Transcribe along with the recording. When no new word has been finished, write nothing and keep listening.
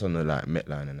on the like Met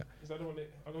line and that. Because I don't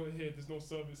want to hear there's no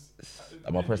service.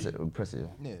 Am I press it? Press it.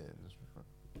 Yeah.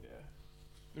 Yeah.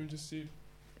 Let me just see.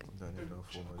 Don't need no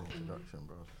formal introduction,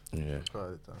 bro. Yeah.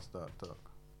 Quiet and start talk.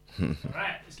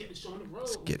 Alright, let's get the show on the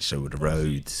road. Get the show with the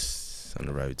roads. On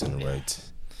the roads.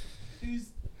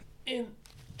 Who's in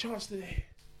charge today?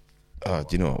 Oh, do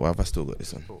you know what? Why have I still got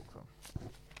this on? Talk, fam.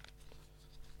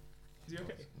 Is he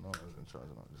okay? No one's in charge,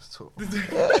 not just talk.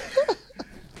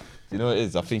 You know what it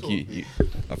is? I think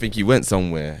he went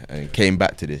somewhere and came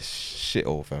back to this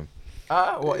shithole, fam.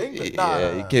 What, England?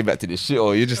 Yeah, he came back to this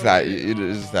shithole. You're just like,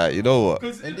 you know what?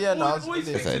 Because Indiana, always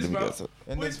It's like, pictures, let me bro. get some.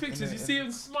 Always pictures. You see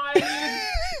him smiling.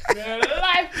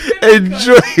 Life.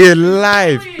 Enjoying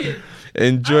life.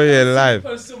 Enjoying life.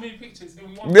 Post so many pictures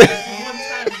in one time.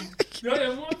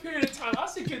 In one period of time. I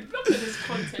was thinking, look at this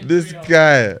content. This creator.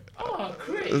 guy. Oh,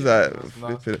 great. It was like,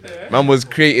 That's flipping. Yeah. Man was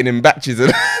creating in batches.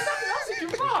 And I was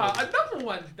thinking, wow, another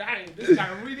one. Dang, this guy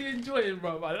really enjoying,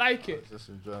 bro. I like it. Just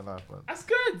enjoying life, man. That's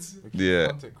good. Yeah.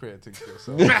 Content creating to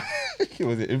yourself. he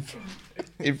was an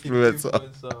influencer.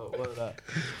 All of that.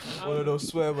 All of those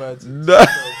swear words. No.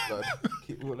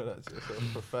 Keep all of that to yourself.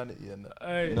 Profanity and that.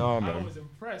 Hey, No, I man. was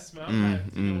impressed, man. I'm like,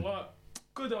 you know what?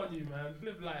 Good on you, man.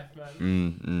 Live life,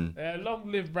 man. Long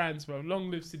live Brands, bro.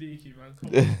 Long live Siddiqui, man. Come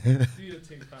on. Do your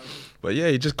thing, fam. But yeah,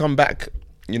 he just come back.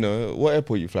 You know, what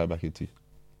airport you fly back into?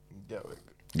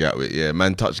 Gatwick, yeah.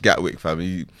 Man touched Gatwick, fam.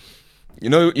 You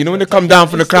know when they come down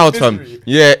from the clouds, fam. misery.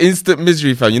 Yeah, instant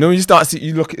misery, fam. You know when you start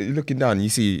you're looking down, you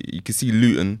can see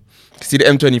Luton, you can see the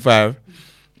M25.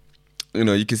 You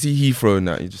know, you can see Heathrow and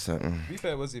that. You just like, To be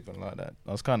fair, it was even like that.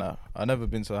 I never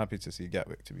been so happy to see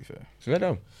Gatwick, to be fair. So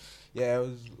down. Yeah, it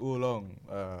was all long.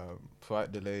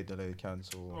 Flight delay,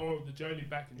 cancel. Oh, the journey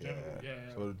back in general.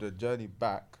 Yeah. So the journey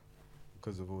back,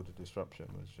 because of all the disruption,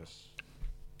 was just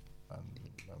a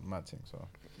mad thing. So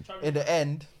in the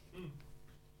end,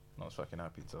 I was fucking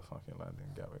happy to fucking land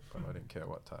in Gatwick, but I didn't care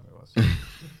what time it was.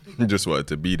 You just wanted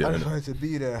to be there. I just innit? wanted to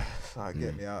be there. So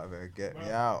get me out of there. Get me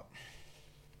out.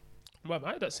 Well,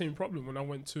 I had that same problem when I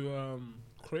went to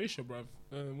Croatia, bruv.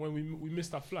 When we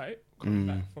missed our flight coming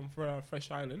back from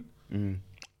Fresh Island.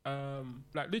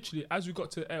 Like literally, as we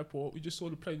got to the airport, we just saw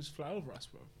the plane just fly over us,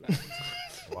 bro. Like,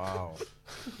 Wow.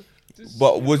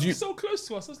 But it was you so close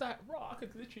to us? I was like, bro, I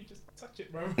could literally just touch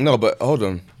it, bro. No, but hold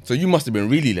on. So you must have been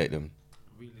really late then.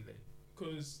 Really late,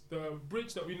 because the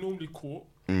bridge that we normally caught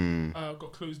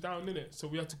got closed down, innit? So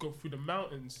we had to go through the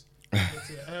mountains to get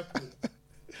to the airport.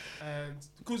 And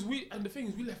because the thing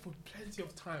is, we left for plenty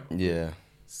of time. Yeah.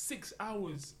 6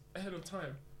 hours ahead of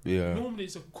time. Yeah. Normally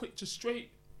it's a quick, just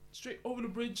straight over the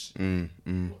bridge.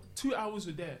 2 hours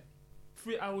were there,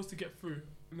 3 hours to get through,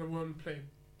 and then we're on the plane.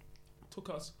 Took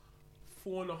us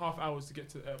 4.5 hours to get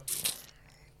to the airport.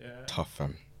 Yeah. Tough,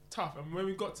 fam. Tough. And when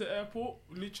we got to the airport,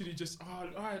 we literally just, all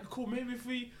right, cool. Maybe if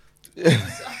we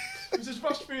just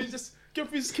rush through and just get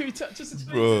through security, just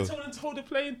explain to them to hold the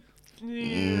plane.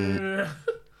 Yeah.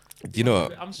 Do you know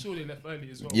what? I'm sure they left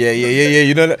early as well. Yeah.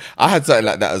 You know, I had something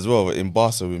like that as well in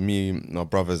Barca with me, my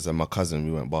brothers and my cousin.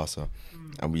 We went Barca,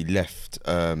 and we left.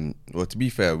 Well, to be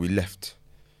fair, we left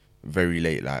very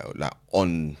late, like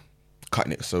on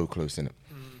cutting it so close in it.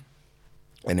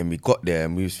 And then we got there,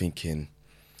 and we was thinking,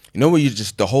 you know, where you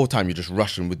just the whole time you're just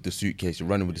rushing with the suitcase, you're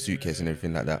running with the suitcase and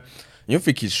everything like that. And you're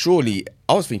thinking, surely,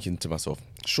 I was thinking to myself,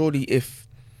 surely if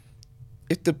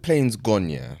the plane's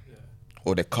gone,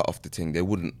 or they cut off the thing, they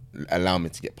wouldn't allow me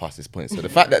to get past this point. So the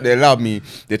fact that they allowed me,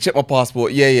 they checked my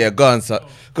passport, go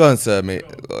on, sir, mate.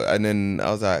 And then I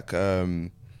was like,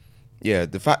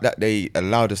 the fact that they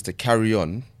allowed us to carry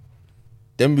on,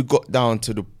 then we got down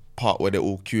to the part where they're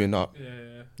all queuing up. Yeah.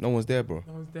 No one's there, bro.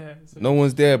 No one's there. So No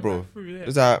one's there, bro. through, yeah. It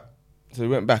was like, so we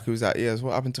went back, it was like, so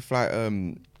what happened to flight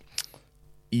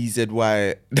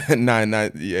EZY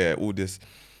 99, all this.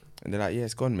 And they're like,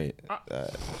 it's gone, mate.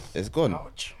 It's gone.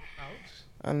 Ouch.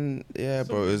 And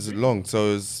bro, it was long. So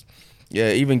it was,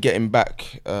 even getting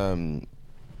back,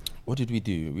 what did we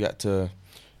do? We had to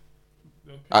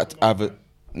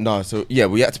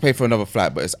we had to pay for another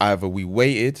flight, but it's either we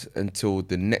waited until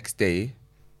the next day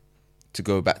to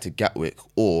go back to Gatwick,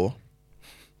 or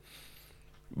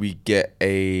we get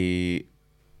a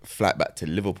flight back to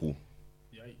Liverpool.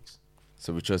 Yikes.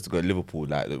 So we chose to go to Liverpool,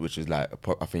 which is I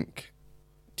think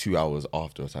 2 hours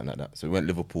after or something like that. So we went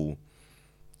Liverpool.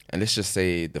 And let's just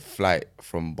say the flight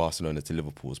from Barcelona to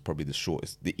Liverpool was probably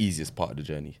the easiest part of the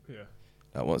journey. Yeah.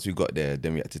 Like once we got there,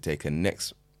 then we had to take a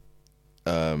next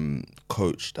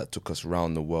coach that took us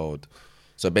around the world.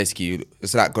 So basically,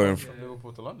 it's like going from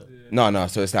Liverpool to London. no.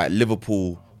 So it's like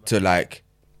Liverpool to like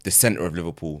the center of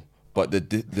Liverpool, but the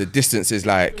distance is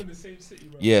like in the same city,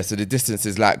 bro. yeah. So the distance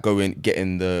is like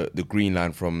getting the green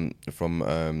line from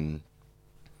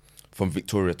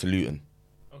Victoria to Luton.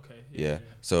 Okay. Yeah.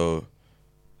 So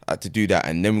I had to do that,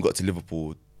 and then we got to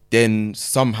Liverpool. Then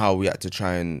somehow we had to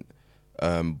try and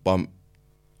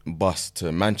bus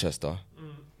to Manchester.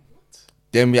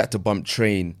 Then we had to bump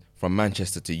train from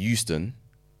Manchester to Euston.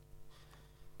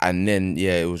 And then,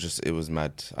 yeah, it was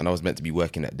mad. And I was meant to be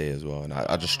working that day as well. And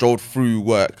I just strolled through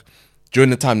work. During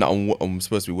the time that I'm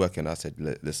supposed to be working, I said,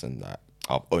 listen, like,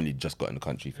 I've only just got in the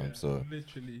country, fam. So,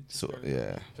 literally.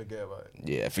 yeah. Forget about it.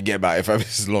 Yeah, forget about it, fam.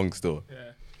 It's long still.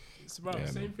 Yeah. It's about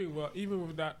the same thing. Well, even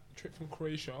with that trip from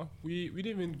Croatia, we didn't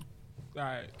even,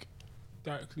 like,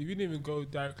 we didn't even go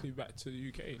directly back to the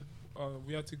UK.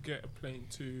 We had to get a plane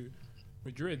to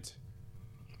Madrid.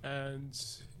 And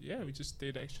yeah, we just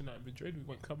stayed extra night in Madrid. We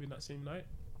went clubbing that same night.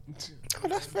 Oh,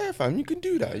 that's fair, fam. You can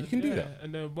do that. You can do that.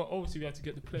 And then, but obviously we had to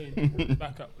get the plane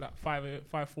back up like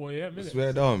 4 a.m.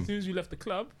 Swear down. As soon as we left the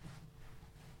club,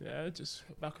 yeah, just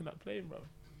back on that plane, bro.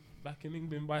 Back in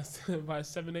England by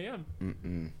 7 a.m.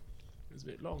 It was a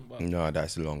bit long, but No,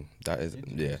 that's long. That is,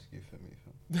 yeah. You for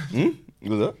me, fam.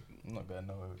 Was that? I'm not going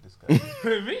nowhere with this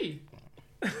guy. me.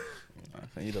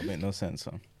 You don't make no sense,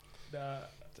 fam.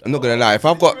 I'm not gonna lie. If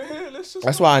I've got,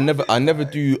 that's why I never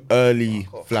do early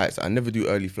flights. I never do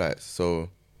early flights. So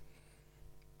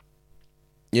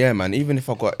yeah, man. Even if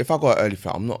I got an early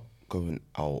flight, I'm not going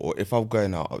out. Or if I'm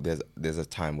going out, there's a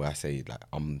time where I say like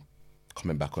I'm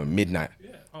coming back on midnight.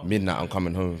 Midnight, I'm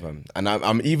coming home, fam. And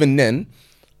I'm even then,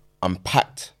 I'm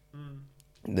packed.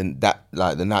 Then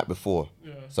the night before,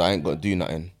 so I ain't got to do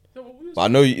nothing. But I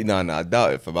know you. Nah, I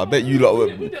doubt it, fam. I bet you lot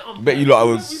would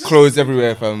clothes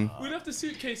everywhere, fam. We left the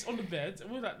suitcase on the bed, and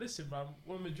we were like, "Listen, man,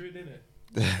 we're Madrid,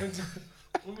 innit?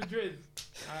 We're Madrid."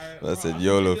 That's a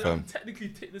YOLO, fam. I can technically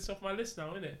take this off my list now,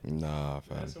 innit? Nah,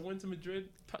 fam. Yeah, so I went to Madrid,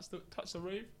 touched the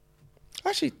rave.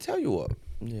 Actually, tell you what.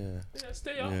 Yeah,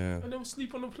 stay up, and then we'll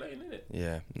sleep on the plane, innit?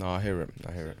 yeah. No, I hear it,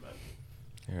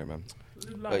 man.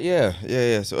 Live life. But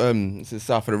yeah. So this is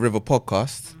South of the River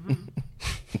podcast.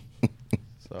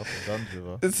 South of Duns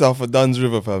River. It's South of Duns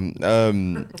River, fam.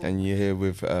 And you're here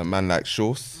with a man like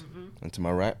Shorts, and to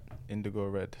my right, Indigo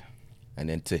Red. and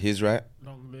then to his right,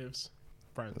 Long lives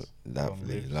France.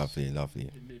 lovely. It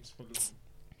lives for long.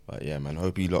 But yeah, man.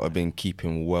 Hope you lot have been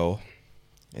keeping well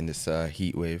in this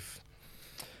heat wave.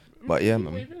 But yeah,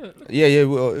 man. Yeah.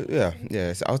 Well,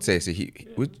 yeah. So I would say it's a heat.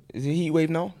 Is it a heat wave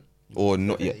now, or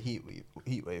not yet? Heat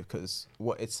wave, because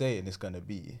what it's saying is gonna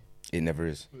be. It never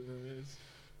is.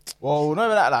 Well, not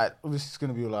even that. Like, it's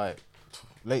gonna be like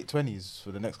late 20s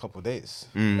for the next couple of days.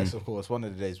 Yes, of course, one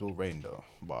of the days will rain though.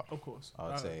 But Of course. I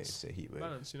would say it's a heat wave.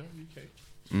 Balance, you know,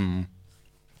 UK.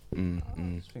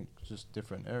 I think just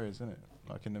different areas, isn't it?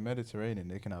 Like in the Mediterranean,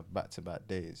 they can have back-to-back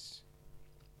days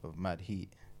of mad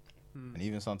heat. And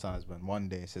even sometimes when one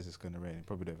day it says it's going to rain, it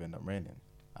probably don't end up raining.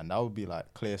 And that would be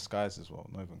like clear skies as well,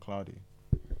 not even cloudy.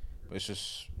 But it's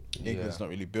just, England's not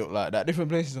really built like that. Different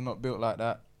places are not built like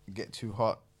that. You get too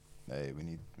hot. Hey, we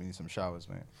need some showers,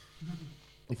 mate.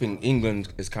 I think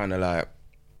England is kind of like,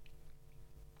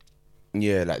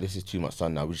 yeah, like this is too much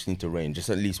sun now. We just need to rain just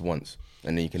at least once,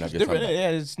 and then you can have your Different, sun. yeah,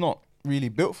 it's not really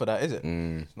built for that, is it?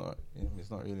 It's not.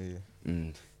 It's not really.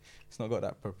 It's not got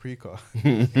that paprika.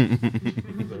 It's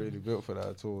not really built for that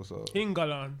at all. So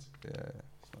England. yeah,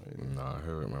 it's not really. Nah, I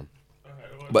hear it, man.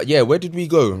 Okay, But yeah, where did we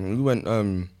go? We went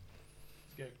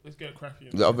let's get cracking.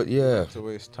 the other To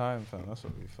waste time, fam. That's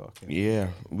what we fucking. yeah,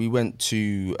 we went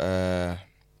to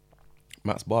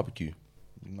Matt's barbecue.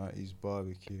 90s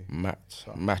barbecue.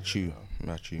 Machu. Machu.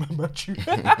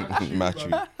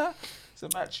 It's a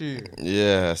Machu.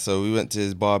 Yeah, so we went to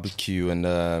his barbecue and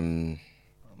I'm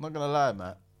not gonna lie,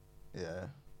 Matt. Yeah,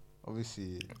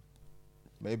 obviously,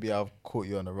 maybe I've caught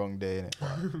you on the wrong day,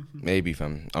 innit? maybe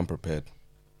fam, unprepared.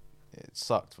 It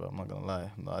sucked, but I'm not gonna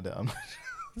lie. No, I'm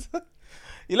not.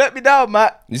 You let me down,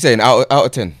 Matt. You saying out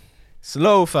of 10?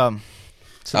 Slow, fam.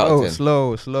 Out of 10.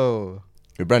 Slow.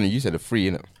 But Brandon, you said a 3,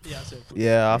 innit? Yeah, I said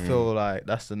Yeah, I feel like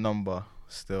that's the number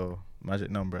still. Magic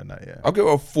number in that, yeah. I'll give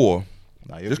it a 4.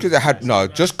 Nah, Just because it had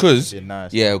just because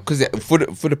nice. yeah, because for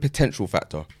the potential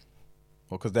factor.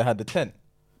 Well, because they had the tent.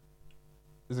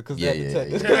 Is it because Yeah, they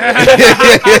had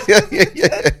the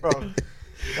tent? Bro.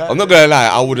 I'm not gonna lie,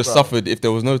 I would have suffered if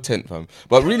there was no tent, fam.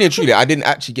 But really and truly, I didn't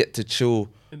actually get to chill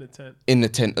in the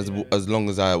tent. as long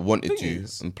as I wanted to,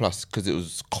 is- and plus because it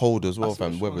was cold as well, That's what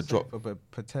fam. I Weather was dropped. saying, for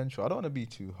potential. I don't want to be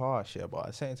too harsh here, but at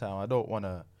the same time, I don't want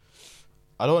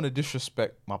to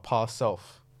disrespect my past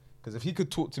self. Because if he could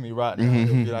talk to me right now,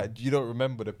 he'll be like, "You don't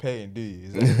remember the pain, do you?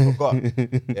 Is that you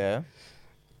forgot?" Yeah.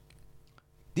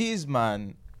 These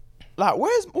man like,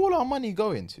 where's all our money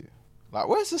going to? Like,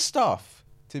 where's the stuff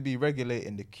to be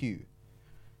regulating the queue?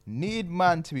 Need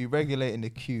man to be regulating the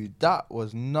queue. That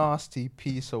was nasty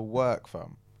piece of work,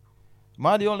 fam. Am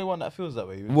I the only one that feels that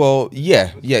way? Well,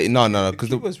 yeah, no, The because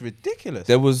queue was ridiculous.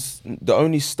 there was the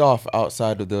only staff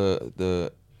outside of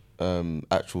the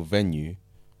actual venue,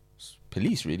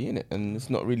 police, really, innit? And it's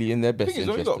not really in their The best thing is,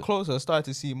 when we interest. got closer, I started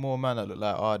to see more man that looked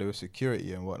like, there was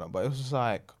security and whatnot. But it was just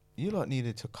like, you lot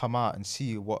needed to come out and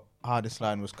see how this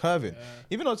line was curving.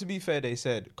 Even though, to be fair, they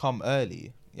said come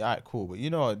early. Yeah, alright, cool. But you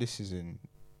know, this is in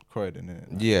Croydon,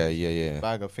 innit? Like, Yeah.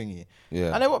 bag of thingy.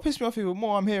 Yeah. And then what pissed me off even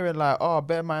more, I'm hearing like,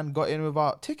 bear man got in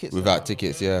without tickets. Without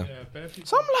tickets, yeah. bare people.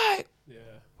 So I'm like, Yeah.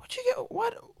 what you get?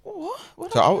 What?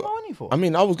 What? So I pay my money for? I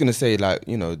mean, I was gonna say, like,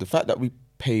 you know, the fact that we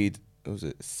paid, what was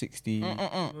it 60?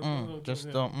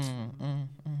 Just don't.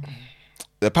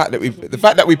 The fact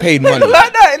that we paid money.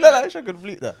 Like that. Look like I should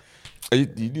complete that. You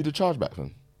need a chargeback,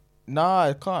 man. Nah,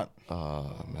 I can't.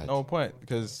 Man. No point,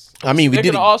 because I mean, we they're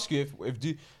didn't. gonna ask you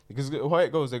because how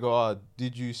it goes. They go,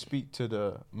 did you speak to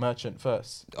the merchant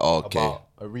first Okay. about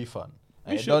a refund?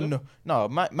 And You you should've. don't know.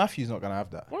 No, Matthew's not gonna have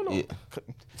that. Why not? Yeah.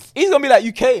 He's gonna be like,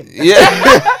 you came.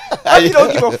 Yeah. And you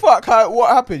don't give a fuck what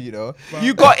happened. You know,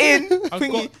 you got in.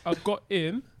 I got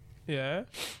in. Yeah.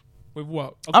 With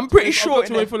what? I'm pretty sure I got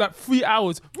to in wait it- for like 3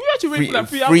 hours. We actually waited for like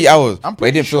 3 hours. 3 hours. I'm But it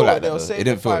pretty didn't feel sure like that. they'll Though. say It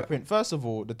didn't feel like print. First of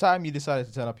all, the time you decided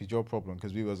to turn up is your problem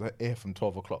because we was here from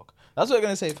 12 o'clock. That's what they're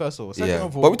gonna say. First of all. Second Yeah.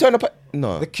 of all, But we turned up at,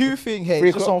 no. the queue thing, hey, 3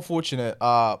 it's just o'clock? unfortunate.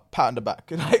 Pat on the back.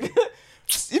 Like,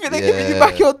 even they Yeah. giving you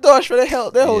back your dosh for the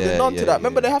hell, they're holding Yeah, on to yeah, that.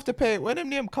 Remember, yeah. they have to pay when them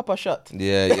name cuppa shut.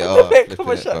 Yeah. They Oh, pay flipping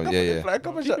cuppa it. shut. Oh, yeah.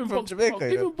 Cuppa shut Even from Box Jamaica. Park, you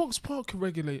know? even Box Park can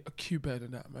regulate a queue better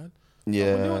than that, man.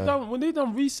 Yeah. When they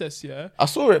done recess, yeah. I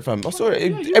saw it, fam. I saw it.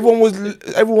 Yeah,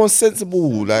 Everyone's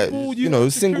sensible. Like, Well, you know,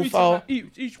 have single security file.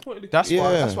 at each point of the That's queue.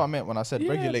 why. Yeah. That's what I meant when I said Yeah,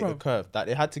 regulate bro. the curve. That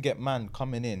they had to get man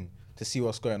coming in to see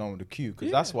what's going on with the queue, because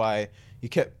Yeah. that's why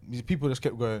people just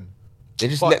kept going. They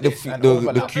just Fuck let it, and the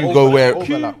overlap, queue go overlap, where. overlap.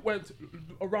 Queue Overlap. went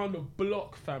around the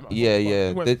block, fam. Yeah, yeah.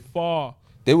 It went They- far.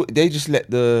 They just let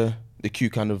the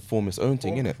queue kind of form its own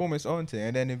thing, innit? Form its own thing,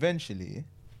 and then eventually,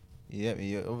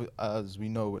 as we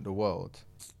know with the world,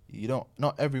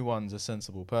 not everyone's a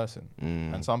sensible person,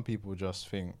 and some people just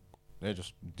think they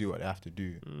just do what they have to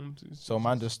do. So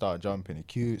man just start jumping the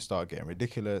queue, start getting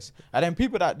ridiculous, and then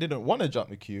people that didn't want to jump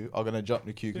the queue are gonna jump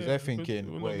the queue because Yeah, they're thinking,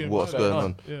 we're not wait, getting What's mad. going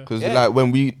on? Yeah. Because Yeah. like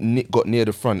when we got near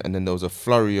the front, and then there was a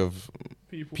flurry of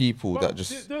people But that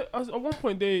just. at one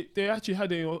point they actually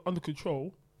had it under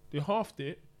control. They halved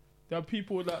it. There are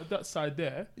people that side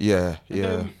there. Yeah, And yeah,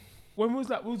 then when we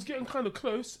was getting kind of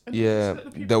close. And yeah. just let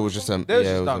the people There was just come. There's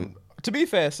yeah. just it was done. To be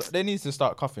fair, they need to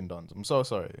start cuffing dons. I'm so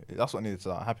sorry. That's what needed to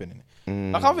start happening.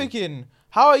 Mm. Like I'm thinking,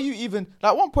 how are you even?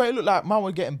 Like one point, it looked like man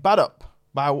was getting bad up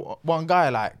by one guy,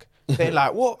 like saying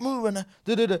like, "What move?" And And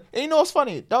you know what's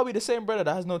funny? That'll be the same brother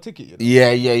that has no ticket. You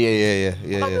know? Yeah.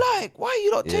 And I'm like, why are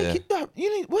you not Yeah. taking that?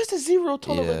 You need. Where's the zero Yeah,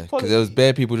 tolerance because policy? there was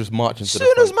bare people just marching. To Soon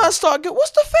the as front. man start get, what's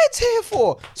the feds here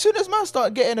for? Soon as man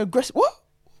start getting aggressive, what?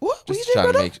 What Just you doing, trying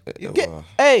to brother? make- You get, well.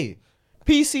 hey,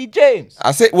 PC James.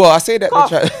 I say that Cuff.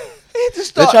 they're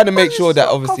They're trying to make sure that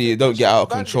obviously it don't get out of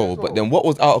control. But then what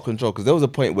was out of control? Because there was a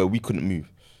point where we couldn't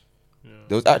move.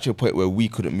 There was actually a point where we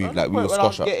couldn't move. Like we were when I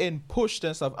was squashed up. getting pushed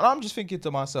and stuff, and I'm just thinking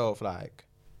to myself, like,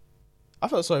 I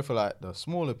felt sorry for like the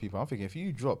smaller people. I'm thinking if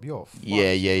you drop, you're fucked.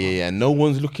 Yeah. No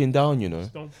one's looking down, you know.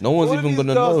 No one's All of even these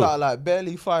gonna girls know. that are like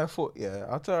barely 5 foot. Yeah,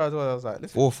 I told her as well. I was like,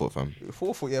 listen, 4 foot, fam.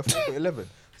 4 foot, yeah, 4 foot 11.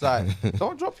 It's like,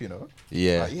 don't drop, you know.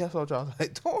 Yeah. Like, yes, I'll drop. I was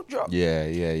like, don't drop. Yeah.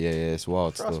 It's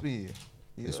wild Trust still. me.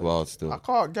 You It's know, wild still. I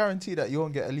can't guarantee that you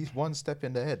won't get at least one step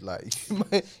in the head. Like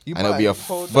you And it'll be a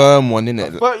hold down. firm one,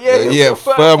 innit? But yeah, it'll be a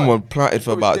firm firm one one. planted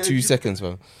for Oh, about yeah, 2 you- seconds,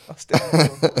 fam. I'll step on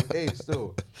the game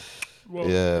still. Well,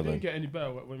 Yeah, it man. didn't get any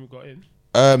better when we got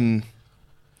in.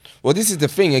 Well, this is the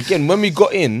thing again. When we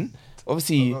got in,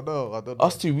 obviously, I don't know.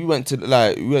 us two, we went to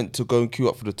go and queue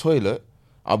up for the toilet.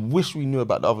 I wish we knew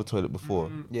about the other toilet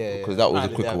before. Yeah, because that was a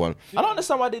yeah. quicker one. I don't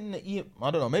understand why they didn't. I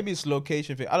don't know. Maybe it's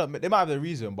location thing. I don't. They might have the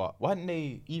reason, but why didn't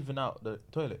they even out the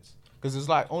toilets? Because it's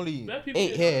like only Bare people 8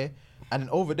 did here, and then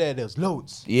over there's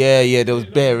loads. Yeah, there was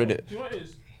bare in it. Do you know what it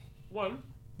is? One,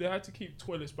 they had to keep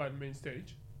toilets by the main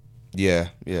stage. Yeah.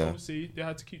 Obviously, they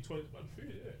had to keep toilets by the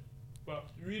food. Yeah. But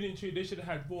really and truly, they should have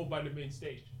had more by the main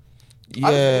stage.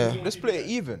 Yeah. Let's split it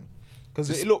even. Because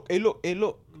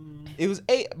it was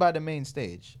 8 by the main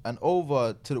stage, and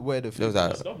over to where the There was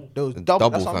that. Double. there was double. Double,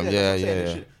 That's what I'm fam. saying, Yeah, that's what I'm saying. yeah,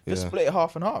 They should Just yeah. split it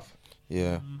half and half.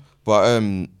 Yeah. But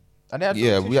And they had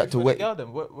Yeah, no we had tissues to for wait. the girl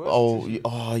then. Where's the Oh,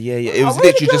 tissue? yeah. It Where was the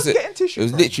literally girls just. getting tissue It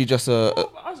was from? literally just a.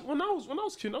 When I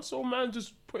was kid, I saw a man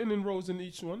just putting in rolls in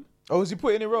each one. Oh, was he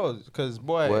putting in rows? Because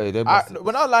boy, Boy, they I, must-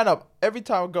 when I line up, every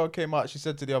time a girl came out, she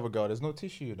said to the other girl, "There's no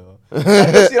tissue, you know."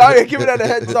 I'm giving her the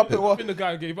heads up and I what. think the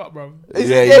guy gave up, bro.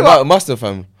 Yeah, gave up. must have,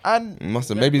 fam. And Must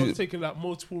have. Maybe Maybe. taking like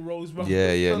multiple rolls, bro.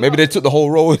 Yeah. Maybe they took the whole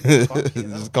roll.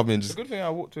 Just come in, it's a just good thing I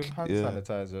walked with hand Yeah.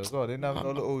 sanitizer as well. They didn't have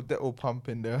no little Dettol pump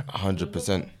in there.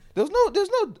 100%. There's no,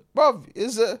 bruv.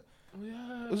 It's a.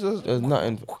 Yeah. It's just, There's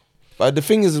nothing. But the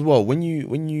thing is as well, when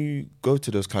you go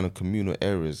to those kind of communal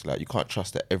areas, like you can't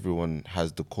trust that everyone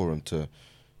has decorum to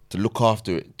look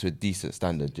after it to a decent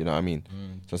standard. You know what I mean?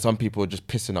 So some people are just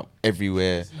pissing up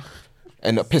everywhere,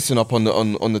 end up pissing up on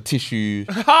the tissue.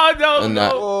 Ah, no, And no.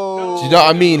 that- oh, Do you know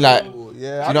what I mean? Like, yeah.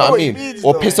 do you know what I mean?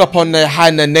 Or piss up on their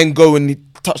hand and then go and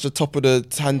touch the top of the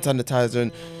hand sanitizer.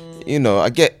 And you know, I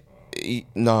get,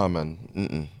 nah,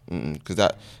 man. Because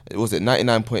that was it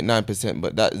 99.9%,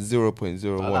 but that 0.01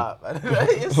 or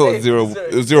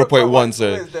 0.1,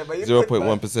 sorry,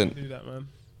 0.1%. Do that, man.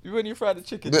 When you fry the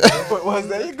chicken, 0.1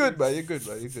 there. You're good, man. You're good.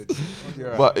 You're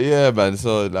right. But yeah, man.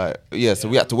 So like, yeah. So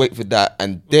we had to wait for that,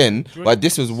 and then, but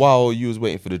this was while you was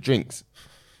waiting for the drinks,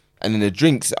 and then the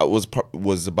drinks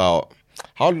was about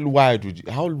how wide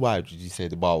would you say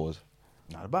the bar was?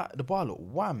 Nah, the bar look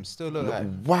wham. Still look like.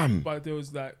 Wham. But there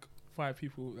was like 5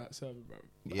 people that served, bro.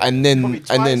 Yeah, And then- probably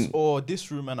and then- twice or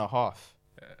this room and a half.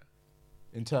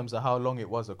 In terms of how long it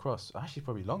was across, actually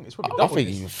probably long. It's probably I double think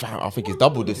this.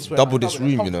 it's double this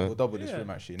room, you know. Double this room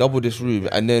actually. Double this room,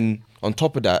 and then on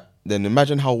top of that, then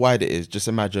imagine how wide it is. Just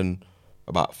imagine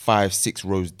about 5-6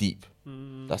 rows deep.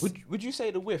 That's Would you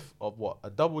say the width of what, a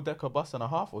double decker bus and a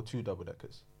half or 2 double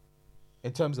deckers?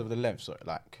 In terms of the length, sorry,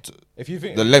 like if you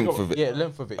think The length of it. Yeah,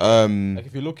 length of it. Um, like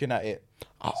if you're looking at it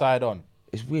side on.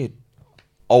 it's weird.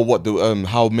 Oh, what the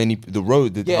how many the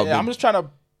road? Yeah, how yeah, I'm big- just trying to.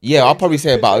 Yeah, I'll probably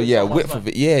say about Picture width someone, of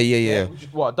it. Yeah.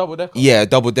 What, double decker? Yeah,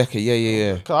 double decker.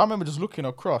 Yeah. Because I remember just looking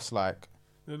across, like,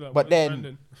 Like, But then-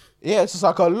 Brandon. yeah, it's just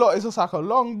like a lot. It's just like a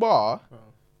long bar,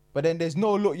 but then there's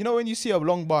no look. You know when you see a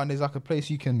long bar and there's like a place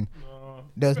you can.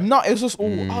 There's not. It's just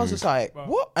all. I was just like,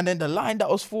 what? And then the line that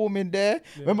was forming there.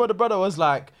 Remember the brother was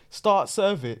like, start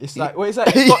serving. It's like, wait,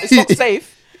 it's not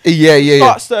safe. Yeah.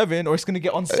 Start serving or it's gonna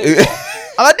get unsafe.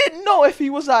 And I didn't know if he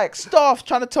was like staff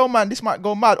trying to tell man this might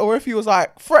go mad, or if he was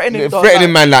like threatening. dog,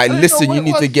 Threatening man, like, I didn't know listen, what you it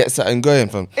need to was. get something going,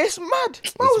 fam. It's mad. I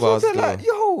It's was wild also like,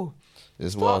 still. yo,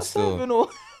 It's start wild still. serving or.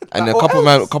 And a or couple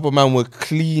else. man were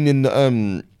cleaning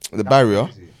the barrier,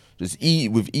 just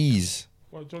with ease.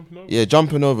 Well, jumping over. Yeah,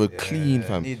 jumping over, clean,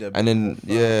 fam. need a And then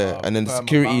bit of, and then the perma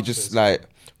security just bouncers. like,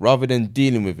 rather than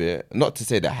dealing with it, not to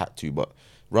say they had to, but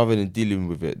rather than dealing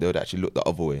with it, they would actually look the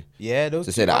other way. Yeah, those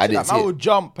To say that I didn't see Man it. would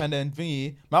jump and then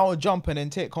thingy. Man would jump and then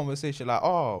take conversation like,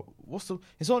 oh,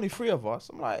 it's only 3 of us.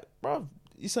 I'm like, bro,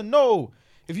 it's a no.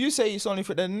 If you say it's only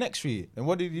for the next 3, then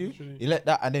what did you? Literally. You let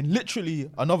that and then literally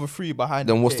another 3 behind.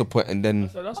 Then him what's the take. point? And then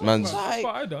So that's man's that's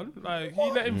what I done. Like,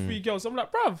 he let him 3 girls. I'm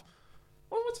like, bruv,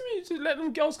 what do you mean? You just let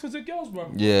them girls because they're girls,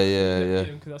 bro. yeah.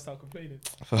 Because I start complaining.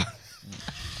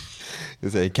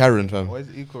 It's a Karen, fam. What is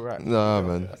it, equal right? Nah,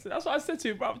 man. That's what I said to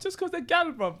you, bro. Just because they're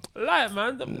gal, bro. Lie,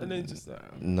 man. And then just,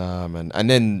 Nah, man. And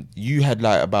then you had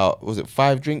like about, was it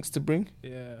 5 drinks to bring?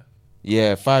 yeah.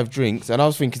 Yeah, 5 drinks. And I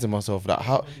was thinking to myself, like,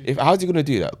 how's he gonna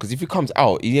do that? Because if he comes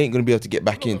out, he ain't gonna be able to get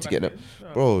back in to get them.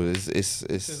 Bro,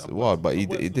 it's wild, but he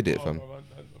did it, fam.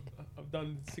 I've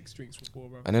done 6 drinks before,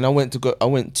 bro. And then I went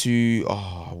to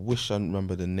I wish I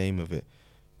remember the name of it.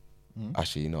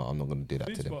 Actually, no, I'm not gonna do that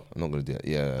Food to them. spot. I'm not gonna do that.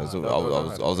 Yeah, so no,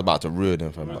 I was about to ruin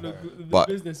them, fam. The But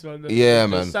business, man. yeah,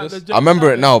 man. I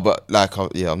remember it now, but like,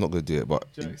 I'm not gonna do it.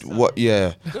 But Jokes, what?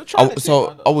 Yeah. They're trying to So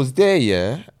take, man. I was there,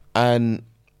 yeah, and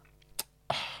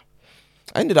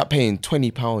I ended up paying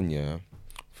 £20, yeah,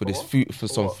 for this what? food for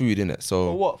some what? food in it.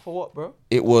 So For what, bro?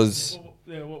 it was.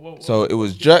 Yeah, what, So it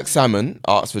was jerk salmon.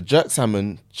 I asked for jerk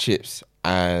salmon, chips,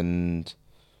 and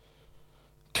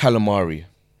calamari.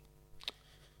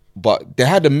 But they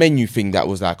had a menu thing that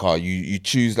was like, you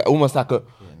choose like almost like a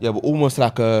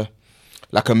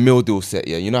meal deal set.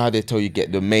 Yeah, you know how they tell you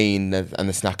get the main and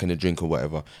the snack and the drink or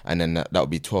whatever, and then that would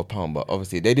be £12. But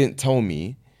obviously they didn't tell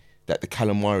me that the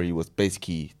calamari was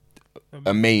basically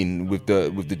a main with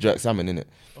the jerk salmon in it.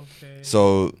 Okay.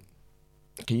 So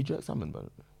can you jerk salmon, bro?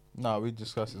 No, we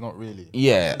discussed it. Not really.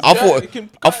 Yeah, I thought.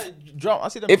 I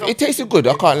see them If drum it tasted fish good,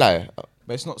 I in can't it, lie.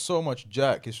 But it's not so much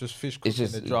jerk. It's just fish cooked It's in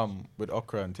just- the drum with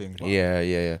okra and things. but Yeah.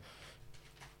 I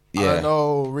Yeah. don't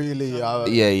know, really.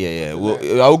 Yeah.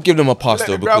 Well, I'll give them a pass Let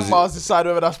though the because grandmas decide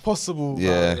whether that's possible.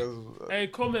 Yeah. Hey,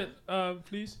 comment,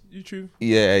 please, YouTube.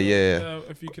 yeah.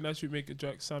 If you can actually make a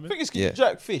jerk I salmon. think it's Yeah.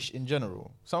 jerk fish in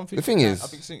general. Some fish The thing you is- I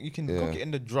think you can yeah. cook it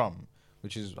in the drum,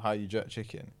 which is how you jerk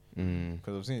chicken.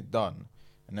 because I've seen it done,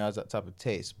 and it has that type of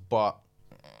taste. But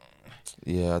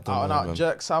Yeah, I out don't and know, out man.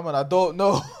 jerk salmon, I don't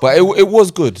know. But it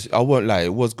was good. I won't lie,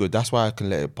 it was good. That's why I can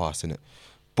let it pass in it.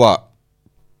 But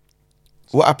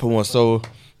what happened was, so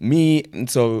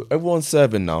everyone's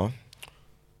serving now.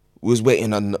 We was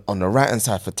waiting on the right hand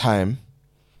side for time.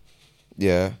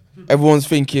 Yeah, everyone's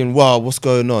thinking, wow, what's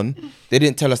going on? They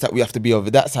didn't tell us that we have to be over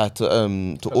that side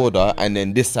to order and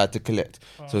then this side to collect.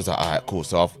 So it's like, all right, cool.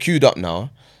 So I've queued up now,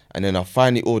 and then I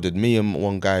finally ordered. Me and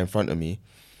one guy in front of me,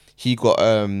 he got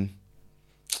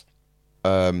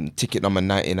ticket number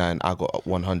 99. I got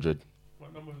 100.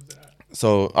 What number was that?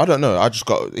 So I don't know.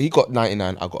 He got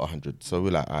 99. I got 100. So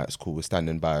we're like, all right, it's cool. We're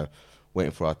standing by,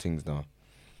 waiting for our things now.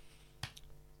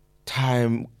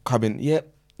 Time coming. Yep.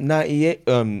 98.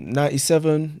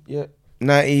 97. Yep.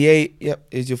 98. Yep.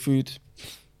 Here's your food.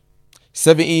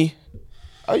 70.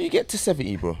 Oh, you get to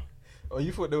 70, bro. Oh,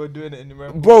 you thought they were doing it in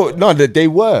America? Bro, no, they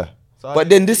were. So but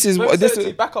then this is what this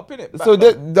is. Back up in it. So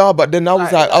no, but then I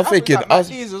was like, I was thinking, I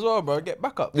was as well, bro. Get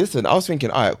back up. Listen, I was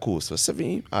thinking, all right, cool. So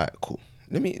 70. All right, cool.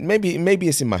 Maybe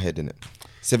it's in my head, innit?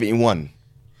 71.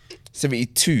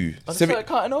 72. I started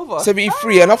counting over.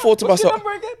 73, and I thought to What's your myself,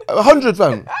 number again? 100,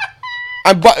 fam.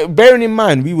 And but bearing in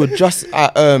mind, we were just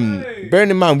at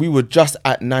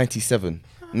 97,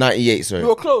 98, sorry. You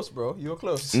were close, bro. You were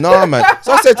close. No, man.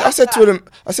 So I said to them,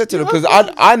 because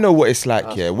I know what it's like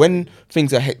here. When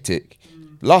things are hectic,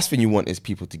 last thing you want is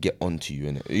people to get onto you,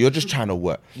 innit? You're just trying to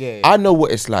work. Yeah. I know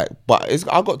what it's like, but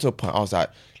I got to a point, I was like,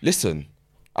 listen,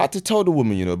 I had to tell the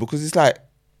woman, because it's like,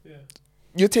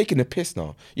 you're taking a piss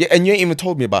now. Yeah, and you ain't even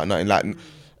told me about nothing. Like,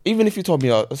 even if you told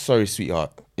me, oh, sorry,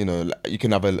 sweetheart, like, you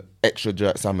can have an extra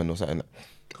jerk salmon or something.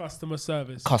 Customer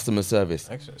service.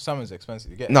 Extra, salmon's expensive.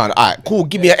 You get No, all right, cool.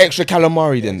 Give me an extra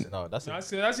calamari then. No, that's it.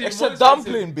 That's It's more a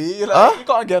dumpling, B. Like, you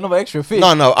can't get another extra fish.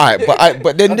 No, all right,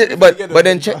 but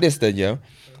then check this then, yeah.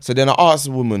 So then I asked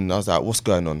the woman, I was like, what's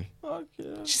going on?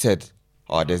 Okay. She said,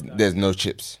 oh, there's no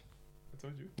chips. I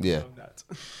told you. Yeah. Love that.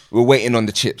 We're waiting on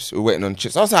the chips. I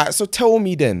was like, so tell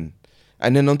me then.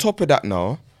 And then on top of that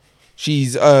now,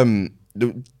 she's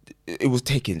it was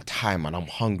taking time and I'm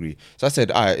hungry. So I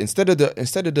said, all right, instead of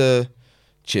the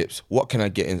chips, what can I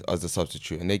get in as a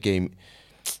substitute? And they gave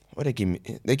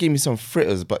me some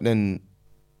fritters, but then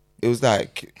it was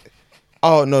like,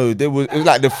 oh no, it was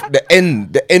like the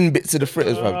end bits of the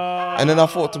fritters, fam. And then I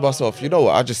thought to myself, you know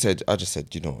what? I just said,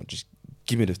 you know what? Just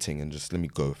give me the thing and just let me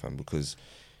go, fam.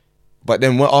 But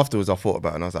then afterwards I thought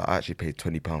about it and I was like, I actually paid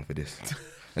 £20 for this,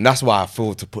 and that's why I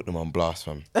feel to put them on blast,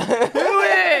 fam. No.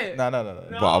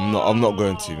 But I'm not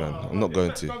going to, man. I'm not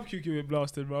going to. Barbecue can be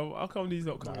blasted, bro. How come these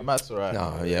not coming? Matt's alright.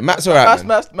 No, yeah, Matt's alright.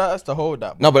 Matt's to hold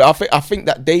that. No, but I think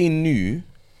that they knew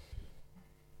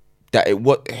that it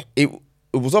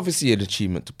was obviously an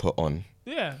achievement to put on,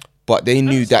 Yeah. but they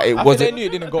knew that it I think wasn't. they knew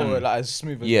it didn't go like as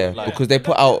smooth as Yeah, like, because they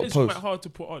put out a It's quite post. hard to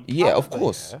put on. Yeah, of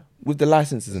course, yeah. with the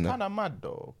licenses and that. kind of mad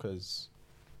though, because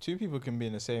two people can be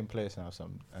in the same place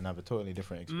and have a totally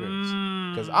different experience.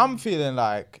 Because I'm feeling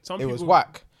like Some it was people-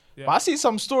 whack. Yeah. But I see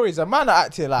some stories, a man are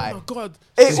acting like Oh my god.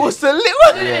 it was the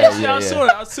little. Yeah, I saw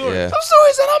it. Yeah. Some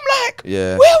stories, and I'm like,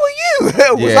 Yeah. where were you?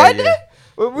 Was Yeah, I yeah. there?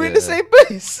 Were we in the Yeah. same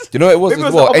place? Do you know what it was Maybe as it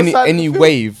was well? the other side of Any the field.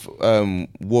 wave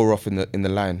wore off in the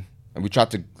line, and we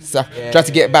tried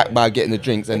to get back by getting the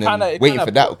drinks and then waiting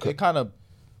for that. It kind of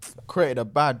created a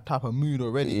bad type of mood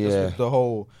already. Just Yeah. with the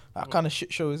whole that kind of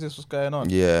shit show is this what's going on.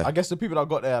 Yeah. I guess the people that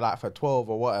got there like for 12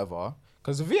 or whatever,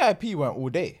 because the VIP went all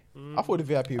day. I thought the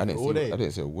VIP I was all day.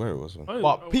 didn't see where it was. Man.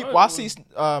 But people, I see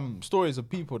stories of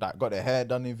people that got their hair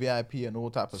done in VIP and all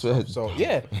type of So- stuff. So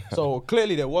yeah, so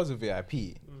clearly there was a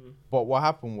VIP. But what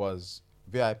happened was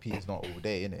VIP is not all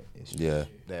day, innit? It's just Yeah.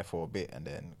 there for a bit and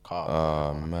then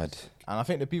car. Mad. And I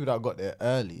think the people that got there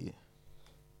early,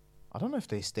 I don't know if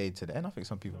they stayed to the end. I think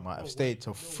some people might have stayed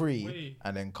till 3 way.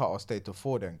 and then cut, or stayed till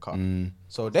 4 then cut. Mm.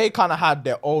 So they kind of had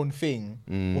their own thing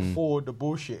before the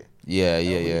bullshit. Yeah, And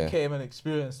we yeah. came and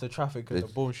experienced the traffic and the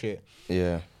bullshit.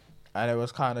 Yeah. And it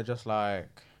was kind of just like,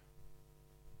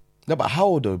 No, but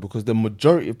how though? Because the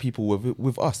majority of people were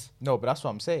with us. no, but that's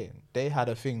what I'm saying. They had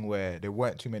a thing where there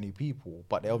weren't too many people,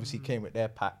 but they obviously came with their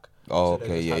pack. Oh, they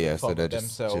okay, just yeah, had yeah. the So fun they're with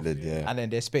just themselves. chilling, yeah. And then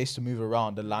there's space to move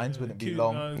around. The lines wouldn't be Cute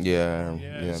long. lines. Yeah,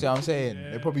 Yeah. yeah. See what I'm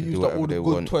saying? They probably Do used up all whatever the they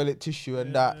good want. toilet tissue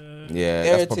and that. Yeah,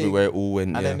 that's probably Everything. where it all went.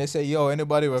 And Yeah. then they say, yo,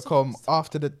 anybody will come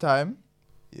after the time.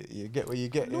 You get what you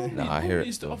get. Normally, Nah, I hear it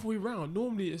it's the still. other way around.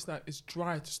 Normally, it's like it's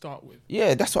dry to start with.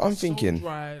 Yeah, that's what I'm So thinking.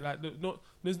 dry. Like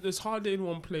there's hardly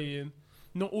anyone playing.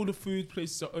 Not all the food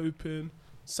places are open.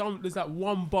 There's like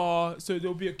one bar, so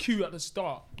there'll be a queue at the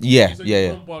start. Yeah, There's only yeah,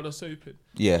 yeah. one bar that's open.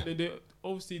 Yeah. Then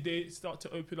obviously they start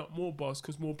to open up more bars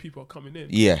because more people are coming in.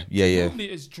 Yeah. Normally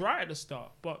it's dry at the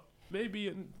start, but maybe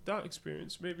in that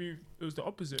experience, maybe it was the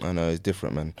opposite. I know it's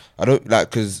different, man. I don't like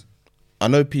because I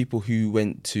know people who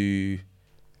went to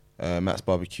Matt's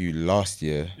Barbecue last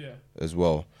year as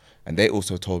well, and they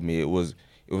also told me it was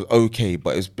okay,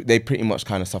 but they pretty much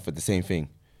kind of suffered the same thing.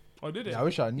 Oh, did it? I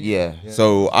wish I knew. Yeah.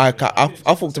 So I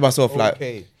thought to myself like,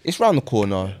 it's round the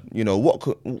corner. You know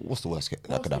what's the worst that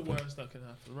could happen? What's the worst that could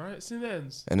happen, right? It's in the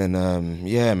ends. And then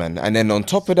yeah, man. And then on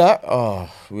top of that,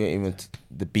 we ain't even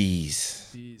the bees.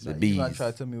 The bees. You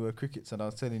tried to tell me we're crickets, and I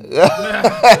was telling you.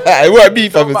 It weren't me,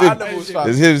 fam.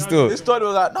 It's him still. This story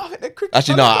was like, no, they're crickets.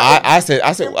 Actually, no. I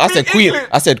said queen.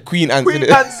 I said queen ants. Queen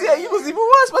ants. Yeah, you was even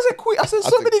worse. I said queen. I said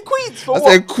so many queens for I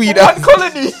what? said queen for ants. one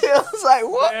colony. I was like,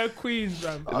 what? They're queens,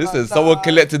 man. Listen, someone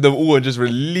collected them all and just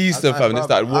released them, fam, and they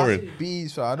started warring.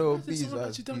 Bees, fam. I know bees. Someone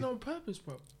actually done that on purpose,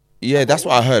 bro. Yeah, that's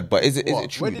what I heard. But is it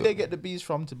true? Where did they get the bees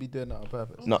from to be doing that on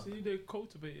purpose? No. See, they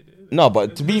cultivated it. No,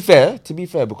 but to be fair,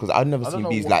 because I've never don't seen know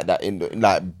bees what- like that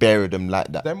like bury them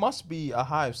like that. There must be a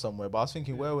hive somewhere, but I was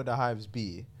thinking, where would the hives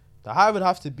be? The hive would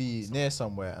have to be near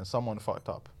somewhere, and someone fucked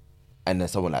up. And then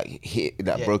someone like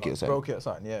broke it or something. Broke it or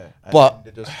something, yeah. And But-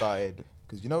 then they just started,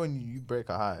 because you know when you break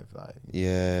a hive, like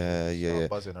Yeah.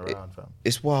 buzzing around, fam.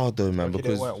 It's wild though, man, Lucky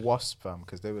because they weren't wasps, fam,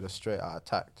 because they would have straight out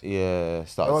attacked. yeah, They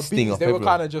started were sting bees, off they were everyone.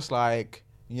 kind of just like,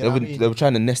 you know They what were I mean? they were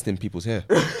trying to nest in people's hair.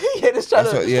 Yeah, just trying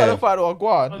That's what- to yeah. find what go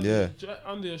on. Yeah.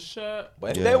 Under your shirt.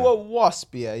 But if Yeah. they were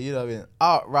wasp, yeah, you know what I mean?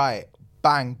 Outright,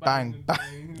 bang, bang,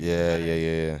 bang.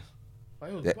 Yeah.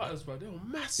 Like, it was Yeah. butters, bro. They were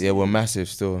massive. Yeah, we're massive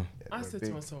still. I said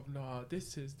to myself, nah,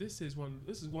 this is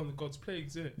one of God's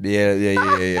plagues, isn't it?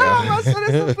 Yeah. I said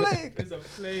it's a plague. It's a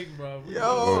plague, bro.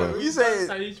 Yo, you say,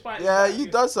 yeah, you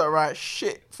done something right.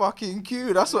 Shit, fucking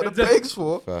Q. That's what the plague's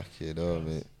for. Fuck it,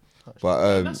 mate.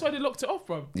 But that's why they locked it off,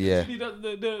 bro. Yeah.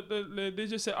 Literally, they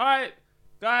just said, all right,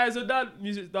 guys are done.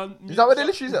 Music's done. Is that what they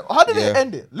literally said? How did Yeah. they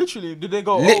end it? Literally, did they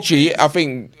go? literally, I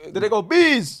think Did they go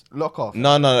bees? Lock off.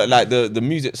 no, like the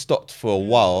music stopped for a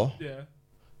while, Yeah.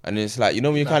 and it's like you know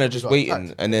when you're Like, kind of we just got waiting,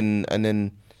 attacked. and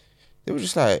then they were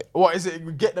just like. What is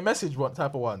it? Get the message. What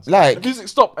type of ones? Like- the music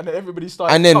stopped and then everybody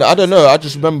started. And then stopped. I don't know. I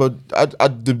just remember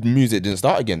the music didn't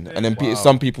start again, and then Wow.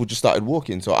 some people just started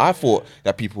walking. So I thought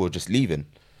that people were just leaving,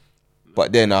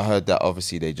 but then I heard that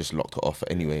obviously they just locked it off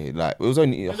anyway. Like it was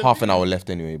only And the half an thing hour is- left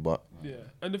anyway. But Yeah.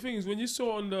 And the thing is, when you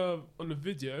saw on the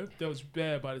video, there was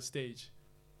bear by the stage.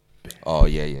 oh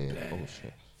yeah. Oh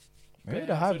shit. Maybe the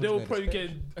So hive they was were near probably the stage.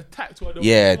 getting attacked while they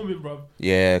Yeah. were filming, bro.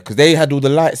 Yeah, because they had all the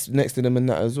lights next to them and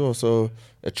that as well, so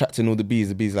attracting all the bees.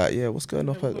 The bees like, yeah, what's going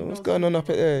on? What's going on up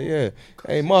at there? Yeah,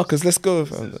 hey Marcus, let's go.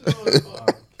 Fam.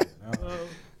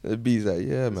 The bees like,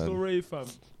 yeah, It's man. already, fam.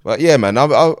 But yeah, man, I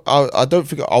don't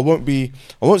think I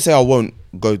won't say I won't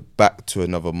go back to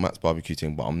another Matt's Barbecue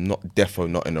thing, but I'm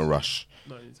definitely not in a rush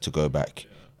No, it's- to go back.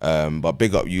 But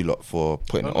big up you lot for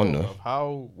putting it on though.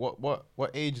 How?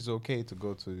 What age is okay to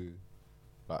go to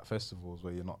like festivals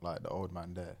where you're not like the old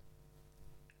man there?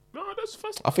 No, that's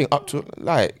first. I think up to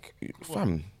like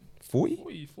fam 40?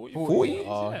 40. 40?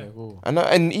 Oh, Yeah. okay, cool.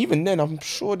 And even then, I'm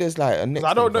sure there's like a next.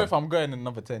 I don't thing, know fam. if I'm going in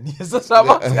another 10 years. That's what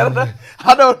I'm asking.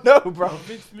 I don't know, bro.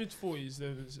 Mid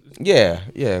 40s. Yeah.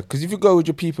 Because if you go with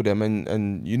your people, them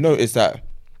and you notice that,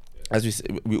 as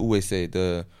we always say,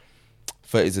 the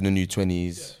 30s are the new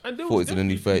 20s, And there 40s was are the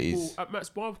new definitely people 30s. at Matt's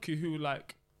Barbecue who were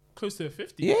like close to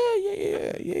 50. Yeah.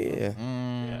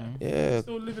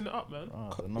 Still living it up, man.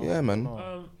 Yeah, man.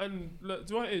 And look,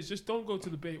 do you know what it is? Just don't go to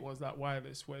the bait ones like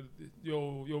wireless where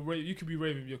you could be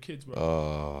raving with your kids, bro.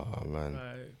 Oh man.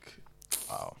 Like,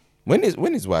 Wow. When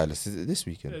is wireless? Is it this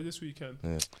weekend? yeah, this weekend.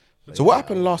 Yeah. So what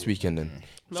happened last weekend then?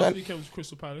 Last weekend was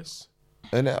Crystal Palace.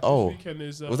 And This weekend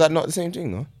is was that not the same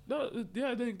thing though? no?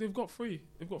 Yeah, they've got three.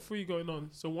 They've got three going on.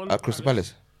 So one At Crystal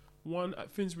Palace. one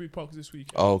at Finsbury Park this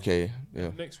weekend. Oh, okay.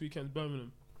 Yeah. Next weekend,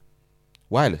 Birmingham.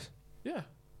 Wireless. Yeah,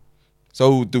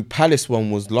 So the Palace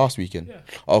one was last weekend. yeah,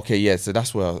 Okay, yeah. So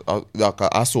that's where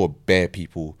I saw bare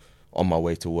people on my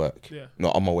way to work. yeah.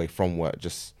 Not on my way from work,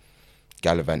 just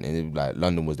gallivanting. Like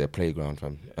London was their playground,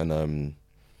 fam. And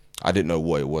I didn't know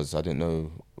what it was. I didn't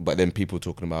know. But then people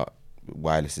talking about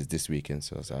wireless is this weekend,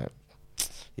 so I was like,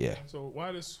 yeah, So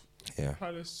Wireless, yeah.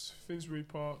 Palace, Finsbury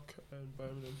Park, and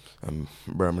Birmingham.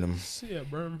 Birmingham. So yeah,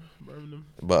 Birmingham.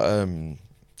 But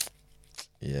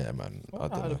yeah, man. I How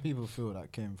don't do know. people feel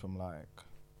that came from like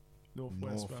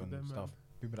Northwest, north man. and Them, man. stuff?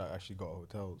 People that actually got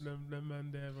hotels. Them man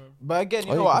there, bro. But again,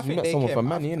 you Oh, know yeah, what? I 'cause you think met they someone came. from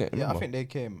Manny, innit? Yeah, I Remember? think they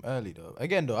came early though.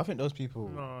 Again, though, I think those people.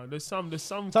 No, there's some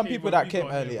Some came people when that we came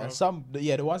got here, early, bro. and some,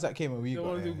 the ones that came when we The got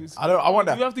ones here. who was- I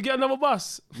wonder. You have to get another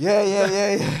bus. Yeah.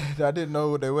 I didn't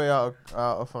know their way out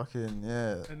of fucking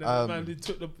yeah. And then the man who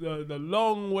took the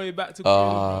long way back to.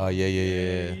 Ah, Queens,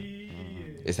 yeah. bro.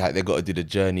 It's like they got to do the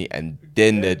journey and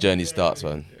then their journey starts,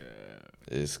 man. Yeah.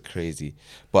 It's crazy.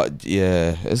 But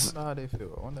yeah, it's. I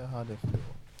wonder how they feel.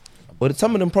 Well,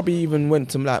 some of them probably even went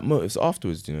to like motives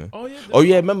afterwards, you know. Oh yeah. Oh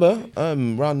yeah, remember?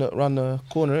 Round the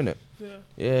corner, innit?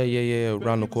 Yeah. Yeah, But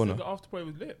round the people said corner. The after party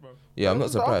was lit, bro. Yeah, I'm not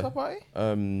Was the after surprised.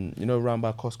 party? You know, round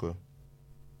by Costco.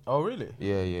 Oh really?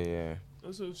 Yeah.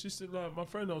 And so she said, like, my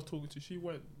friend I was talking to, she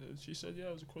went. She said, yeah,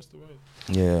 it was across the road.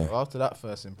 Yeah, Well, after that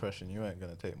first impression, you ain't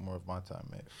gonna take more of my time,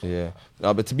 mate. yeah.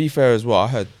 No, but to be fair as well, I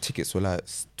heard tickets were like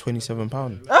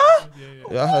 £27.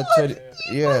 Yeah, I heard 20.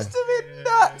 Yeah. Must have been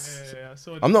nuts. Yeah, I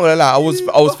saw I'm not gonna lie. I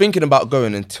was thinking about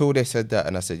going until they said that,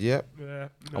 and I said, "Yeah, Yeah.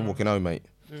 I'm walking home, mate."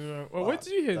 Yeah. Well, where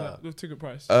did you hear that? The ticket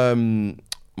price.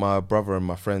 My brother and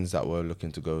my friends that were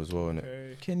looking to go as well, innit?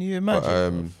 Okay. Can you But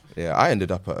imagine? yeah, I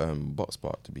ended up at Box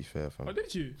Park. To be fair, fam. Oh,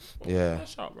 did you? Oh, Yeah.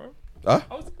 That's sharp, bro. Huh?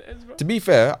 I was in the ends, bro. To be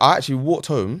fair, I actually walked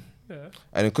home, Yeah.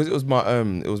 and because it was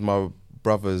my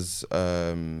brother's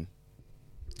Yeah,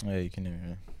 you can hear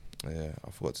me. yeah,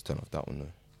 I forgot to turn off that one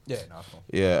though. Yeah, no, that's fine.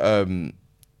 Yeah,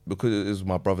 because it was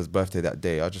my brother's birthday that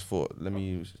day, I just thought let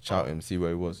me shout him, see where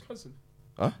he was. Cousin.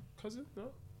 Huh? Cousin? No.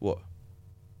 What?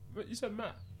 But you said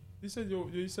Matt. You said you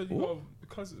What? got a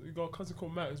cousin. You got a cousin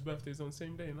called Matt whose birthday is on the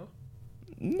same day, no?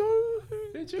 No.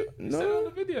 Did you? You No. said it on the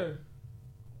video.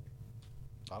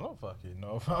 I don't fucking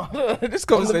know. This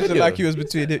conversation video? like you was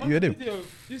between On you and the him. video,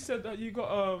 you said that you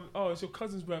got it's your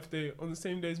cousin's birthday on the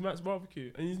same day as Matt's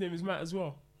barbecue, and his name is Matt as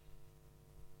well.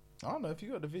 I don't know if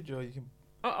you got the video, you can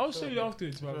I'll show you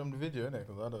afterwards, show bro. him the video, innit?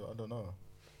 Because I don't know.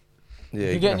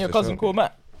 Yeah, You getting your cousin called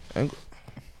Matt? Ain't-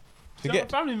 You have a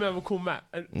family member called Matt.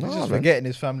 And No, He's just man. forgetting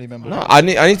his family member. No, I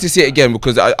need to see it again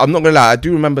because I'm not gonna lie. I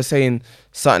do remember saying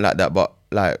something like that, but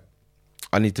like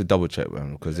I need to double check,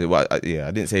 man, because I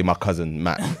didn't say my cousin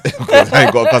Matt because I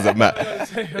ain't got a cousin Matt.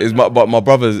 It's but my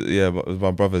brother's it was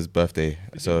my brother's birthday,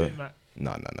 Did so you name Matt?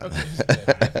 no. Okay.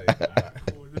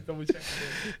 Cool, just double check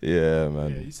it. Yeah, Yeah,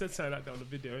 man. you said something like that on the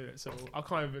video, innit? So I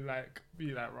can't even like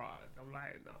be like, right. I'm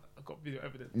like, no, I got video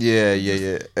evidence. Yeah.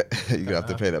 You're gonna have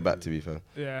to play that back to be fair.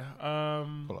 Yeah.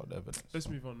 Pull out the evidence. Let's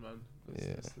move on, man.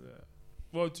 Yeah.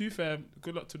 Well, to be fair,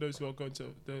 good luck to those who are going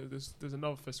to. There's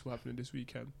another festival happening this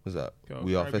weekend. What's that? Called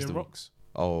We Are Caribbean Festival. Rocks.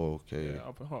 Oh, okay. Yeah,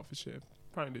 up in Hertfordshire.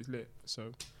 Apparently it's lit.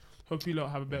 So hope you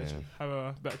lot have a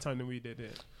better time than we did. Yeah.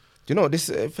 Do you know what this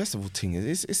festival thing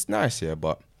is? It's nice, yeah,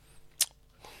 but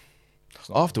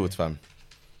afterwards, fam.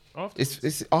 Afterwards,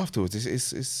 It's afterwards.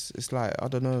 It's like I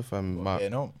don't know if I'm Yeah,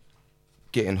 no.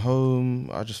 getting home.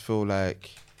 I just feel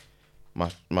like my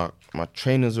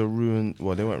trainers are ruined.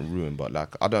 Well, they weren't ruined, but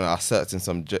like I don't know. I searched in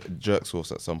some jerk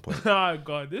sauce at some point. oh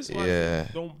god, this one. Yeah.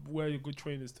 Don't wear your good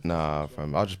trainers. To Nah, festivals, bro.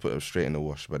 fam. I'll just put them straight in the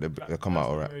wash, but they come out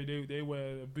That's alright. why They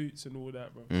wear the boots and all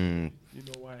that, bro. Mm. You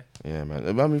know why? Yeah,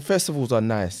 man. I mean, festivals are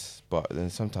nice, but then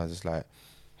sometimes it's like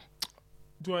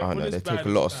Do I don't know. when They it's take bad, a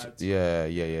lot it's of bad.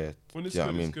 yeah. When it's Yeah, good,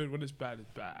 I mean- it's good. When it's bad,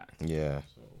 it's bad. Yeah.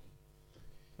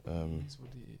 So Um, that's what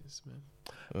it is, man.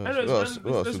 what Anyways, else- man,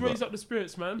 what else let's we raise got? up the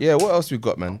spirits, man. Yeah, what else we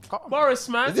got, man? Boris,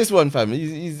 man. Is this one, fam?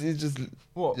 He's just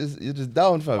What? you're just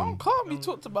down, I'm fam. calm. You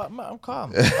talked about Matt. I'm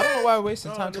calm. I don't know why we're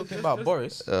wasting No, time let's- talking let's- about let's-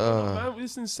 Boris. Man,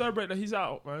 listen, celebrate that he's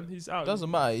out, man. He's out. Doesn't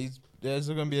matter. There's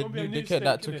gonna be a Gonna be a new new dickhead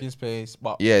that snake, took innit? his place.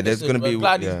 But Yeah, there's listen, gonna be- we're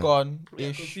glad yeah. he's gone. Yeah,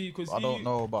 Ish. 'cause I don't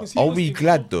know, but 'cause he Are was we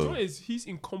glad, incom- though? You know what it is? He's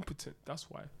incompetent. That's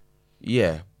why.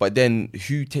 Yeah, but then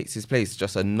who takes his place?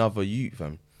 Just another youth,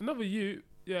 fam. Another you,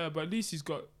 yeah, but at least he's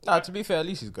got. to be fair, at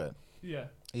least he's good. Yeah, At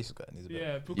least he's good. He's better.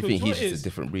 yeah. Because You think what he's it just is, a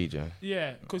different breed, yeah?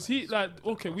 yeah, because he like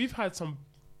okay, we've had some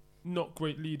not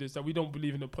great leaders that we don't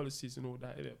believe in the policies and all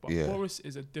that, innit? But Yeah. Boris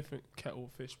is a different kettle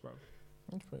of fish, bro.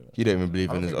 That's pretty bad. He don't even believe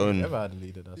I in don't his think we've own. ever had a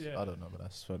leader. That's, Yeah. I don't know, but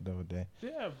that's for the other day.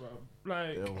 Yeah, bro.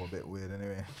 Like They're all a bit weird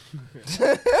anyway.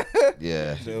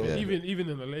 Yeah, They're yeah. even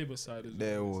in the Labour side, as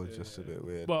They're well, all it's, just a bit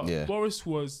weird. But Yeah. Boris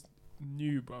was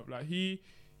new, bro. Like he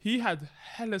had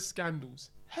hella scandals.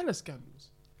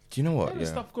 Do you know what? Hella Yeah,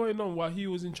 stuff going on while he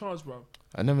was in charge, bro.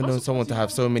 I never I'm known someone surprised to he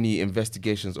have so hasn't- many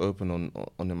investigations open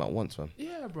on him at once, man.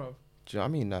 Yeah, bro. Do you know what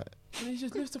I mean? Like, And he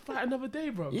just lives to fight another day,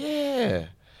 bro. yeah.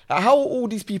 How are all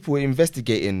these people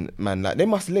investigating, man? Like, they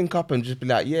must link up and just be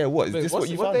like, yeah, what is Wait, this? What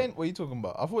you found? what are you talking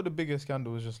about? I thought the biggest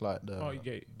scandal was just like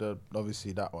Partygate. the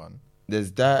obviously that one.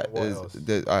 There's that. What else?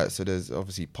 There's all right. So there's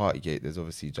obviously Partygate. There's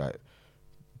obviously like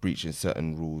breaching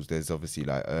certain rules. There's obviously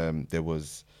like there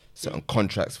was certain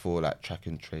contracts for like track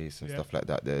and trace and Yeah. stuff like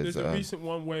that. There's a recent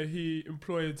one where he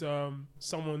employed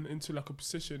someone into like a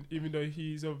position, even though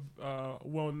he's a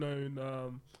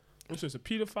well-known, also it's a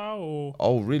paedophile or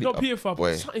oh really? not paedophile,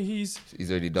 boy. but something He's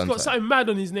already he's done got that. something mad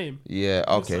on his name. Yeah,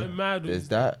 got okay. something mad on There's his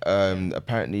that.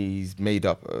 Apparently he's made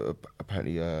up.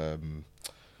 Apparently,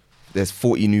 there's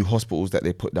 40 new hospitals that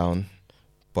they put down,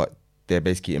 but they're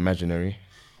basically imaginary.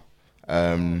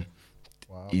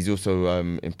 Wow. He's also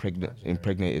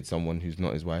impregnated someone who's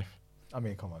not his wife. I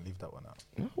mean, come on, leave that one out.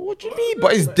 What do you mean?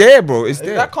 But it's there, bro. It's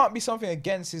there. That can't be something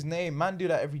against his name. Man, do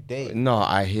that every day. No,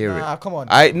 I hear Nah, it. come on.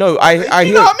 I you hear know it.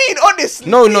 what I mean?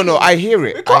 Honestly. No. I hear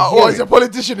it. I hear He's it. a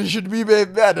politician. He should be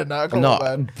made better than that. Come No, on,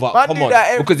 man. but Man come do on.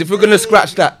 that every Because if we're gonna day.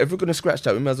 scratch that,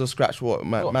 we might as well scratch what?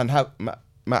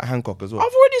 Matt Hancock as well.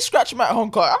 I've already scratched Matt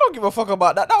Hancock. I don't give a fuck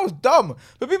about that. That was dumb.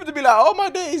 For people to be like, oh my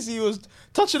days, he was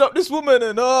touching up this woman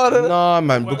and Nah,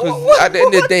 man. Because at the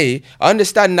end of the day, I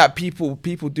understand that people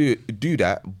do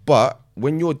that, but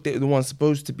when you're the one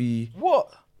supposed to be What?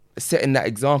 setting that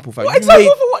example, fam, What you example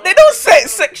made- for what? They don't set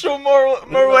sexual moral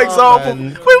example.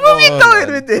 man. Wait, where are we Come on, going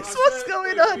man. with this? What's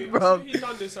going on, bro? He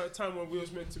done this at a time when we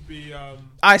was meant to be.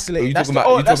 Isolated. You That's talking the about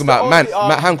only- you that's talking the about only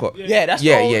Matt Hancock? Yeah, that's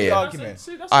Yeah, the only yeah, yeah. argument.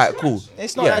 That's Alright, cool.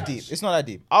 It's not Yeah. that deep. It's not that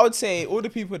deep. I would say all the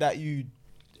people that you,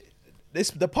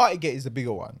 the Partygate is the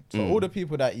bigger one. So all the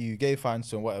people that you gave fines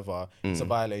to and whatever, it's a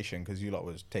violation because you lot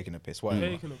was taking a piss, whatever.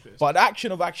 Taking a piss. But the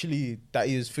action of actually that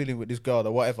he was feeling with this girl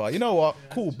or whatever, you know what?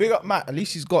 Cool. Big up Matt. At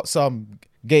least he's got some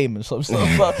game and some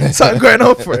stuff, something going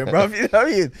on for him, bro. You know what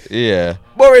I mean? Yeah.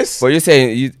 Boris. But you're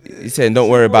saying don't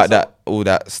worry about that all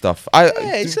that stuff.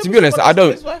 To be honest, I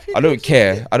don't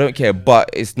care. I don't care. But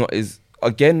it's not his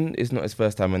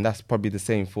first time, and that's probably the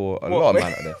same for a lot of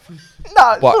men out there.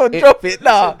 Nah, But no, drop it.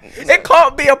 Nah, it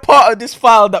can't be a part of this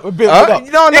file that we're building Huh? up.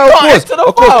 No, It of can't course, enter the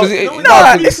of course, file. 'cause it- No,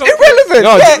 no, it's irrelevant.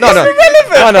 No, Yeah, no, it's no,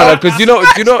 irrelevant. no, because you know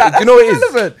what it is.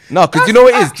 irrelevant. No, because you know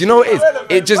what it is. Do you know what it is?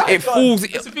 irrelevant. It just My it God. falls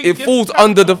It's a big it falls gift.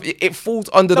 under the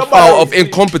No, file but- of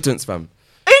incompetence, fam.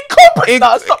 Incompetent.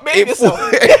 Nah, stop being it yourself.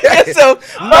 fall- Get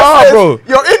yourself. Nah, Man says bro.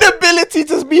 Your inability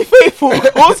to be faithful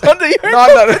goes under your No,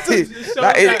 shows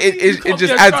like, that you it can't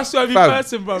just be a adds, trustworthy fam.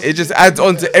 person, bro. It just adds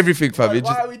on to everything, fam. It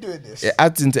Why just are we doing this? it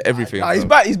adds into everything. Nah, he's fam.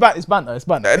 back. He's back. It's banter. It's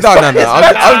banter. No.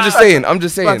 I'm just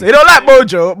saying. He don't like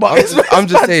Mojo, but I'm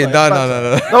just saying.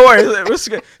 No. Don't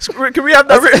worry. Can we have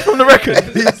that written from the record?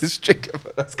 It's tricky.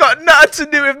 It's got nothing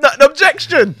to do with nothing.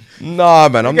 Objection. Nah,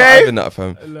 man, I'm not Okay. having that,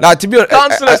 fam. Nah, to be honest,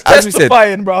 Councillors as we said,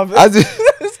 testifying, bruv.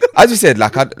 as you said,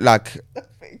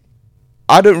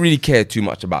 I don't really care too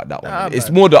much about that one. Nah, It's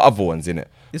man. more the other ones, innit?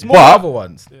 It's more But other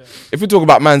ones. if we talk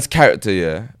about man's character,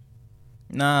 yeah,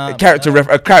 Nah. a character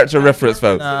reference,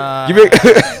 fam. Nah. Give it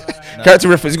character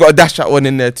reference. You got to dash that one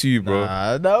in there too,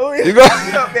 bro. No, You you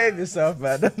got- don't behave yourself,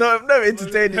 man. No, I'm not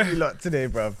entertaining you lot today,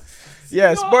 bruv.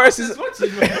 Yes, Boris is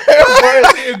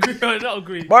Not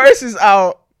agree. Boris is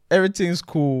out. Everything's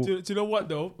cool. Do you know what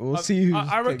though? We'll see who I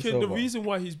takes reckon the over. reason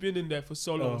why he's been in there for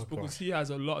so long Oh, is because gosh. he has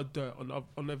a lot of dirt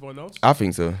on everyone else, I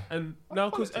think so. and now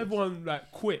because everyone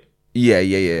like quit,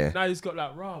 Yeah. now he's got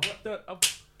like, rah, what the?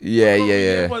 Yeah.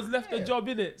 Everyone's left the job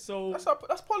in it, so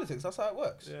That's politics. That's how it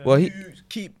works. Yeah. Well, he, You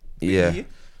keep. Yeah.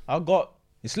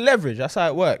 It's leverage. That's how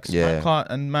it works. Yeah. Man can't,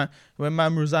 and man, when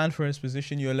man resigned from his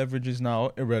position, your leverage is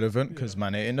now irrelevant because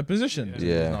man ain't in the position. Yeah.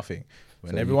 There's nothing.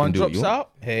 When So you everyone can do what drops you want.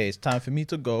 out, hey, it's time for me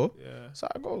to go. yeah. That's how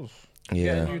it goes.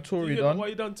 yeah. New Tory You get done. what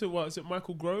he done to what is it,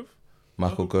 Michael Grove?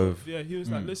 Michael Gove. Yeah, he was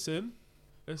like, listen,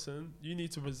 you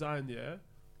need to resign, yeah,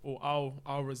 or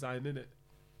I'll resign in it.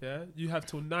 Yeah, you have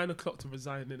till 9 o'clock to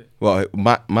resign in it. Well,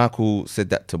 Michael said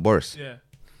that to Boris, Yeah,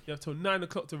 you have till 9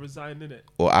 o'clock to resign in it.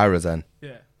 or I resign.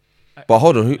 Yeah. But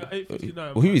hold on, who? 8:59,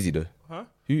 Well, who is he though? Huh?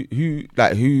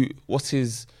 Who? What's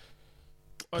his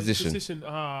position? Position?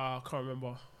 I can't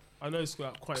remember. I know it's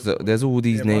like quite. 'Cause there's all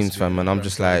these Yeah, names, must be. fam, and I'm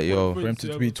just like, yo, For him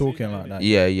to be talking like that.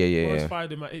 yeah. Boris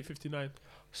fired him at 8:59.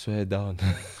 Swear down.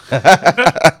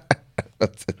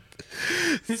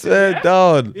 Swear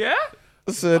down. Yeah.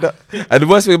 Swear down. And the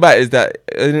worst thing about it is that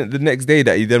the next day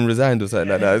that he then resigned or something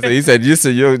like that. So he said,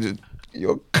 "Listen,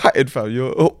 you're cutting, fam.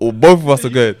 Or both of us are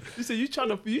good." You said you trying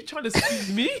to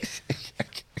squeeze me?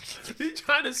 You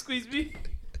trying to squeeze me?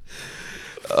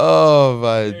 Oh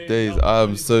my Hey, days, no,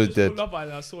 I'm it's so just dead. Love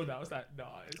Island, I saw that. I was like, nah.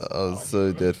 I'm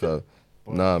so dead, fam.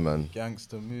 Nah, man.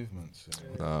 Gangster movements.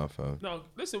 Nah, fam. No,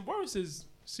 listen, Boris is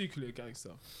secretly a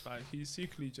gangster. Like, he's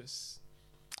secretly just.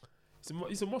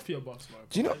 He's a mafia boss, man.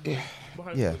 Do you know?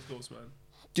 Behind yeah. closed doors, man.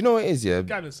 Do you know what it is? Yeah,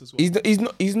 Gallus as well.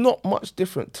 he's not much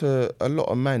different to a lot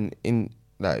of men in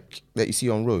like that you see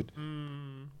on road.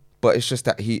 But it's just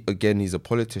that he's a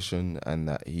politician and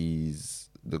that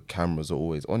the cameras are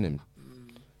always on him.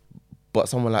 but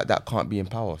someone like that can't be in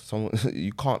power. Someone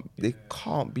they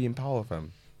can't be in power,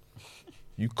 fam.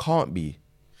 You can't be.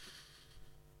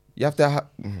 You have to have.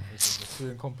 Too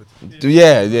incompetent.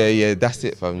 Yeah. That's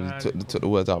it, fam. Nah, Took the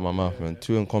words out of my mouth, man.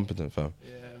 Too incompetent, fam.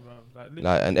 Yeah, man.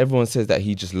 Like, and everyone says that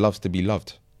he just loves to be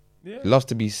loved. Yeah. He loves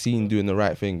to be seen doing the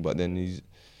right thing, but then he's,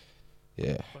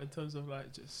 yeah. But in terms of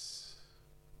like just,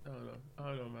 I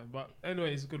don't know, man. But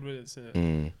anyway, it's a good riddance, isn't it?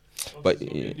 Mm. But But,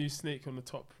 there'll be a new snake on the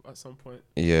top at some point.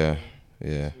 Yeah.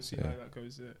 We'll see how that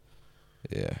goes.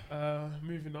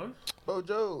 Moving on.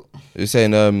 Bojo. You're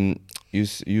saying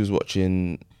you was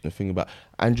watching the thing about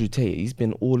Andrew Tate. He's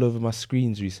been all over my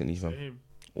screens recently, fam. Same.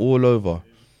 All over.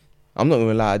 I'm not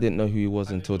gonna lie, I didn't know who he was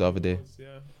until the other day.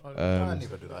 Yeah.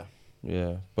 Neither did I.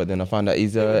 Yeah, but then I found out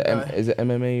he's is it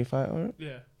MMA fighter? Right?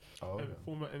 Yeah. Oh, okay.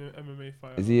 Former MMA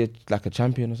fighter. Is he like a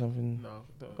champion or something? No.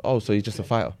 Oh, so he's just a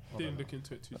fighter. Didn't look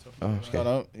into it too tough. Oh, okay. I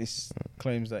know. He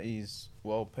claims that he's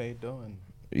well paid though, and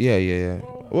Yeah.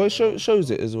 Well, it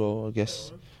shows it as well, I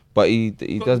guess. But he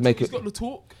does make it. He's got the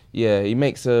talk. Yeah, he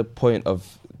makes a point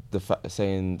of the fact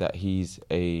saying that he's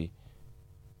a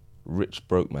rich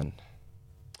broke man.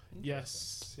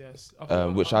 Yes.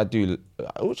 Which I do,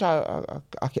 which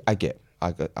I get.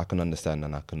 I can understand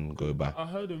and I can go by. I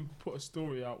heard him put a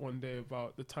story out one day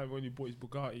about the time when he bought his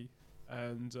Bugatti,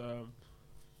 and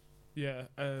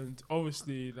and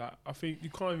obviously that I think you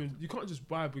can't just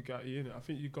buy a Bugatti, innit? I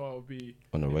think you gotta be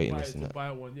On a waiting invited list, to innit?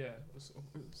 buy one,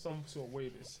 some sort of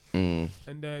wait list. Mm.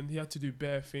 And then he had to do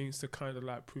bare things to kind of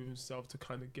like prove himself to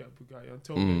kind of get a Bugatti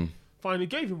until they finally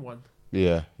gave him one.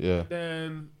 Yeah.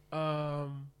 Then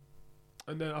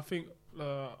and then I think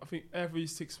every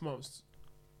 6 months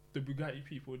the Bugatti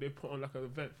people, they put on like an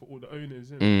event for all the owners,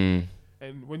 innit? Mm.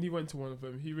 And when he went to one of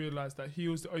them, he realized that he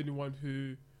was the only one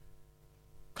who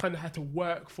kind of had to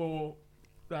work for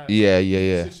like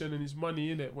his position and his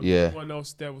money in it, when everyone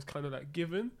else there was kind of like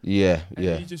given. And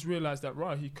he just realized that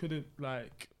he couldn't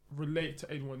like relate to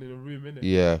anyone in the room, innit?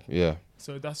 Yeah.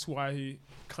 So that's why he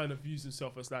kind of views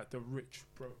himself as like the rich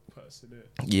broke person.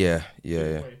 Yeah.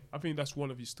 I think that's one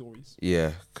of his stories.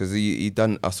 Yeah, because he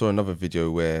done. I saw another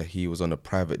video where he was on a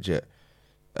private jet,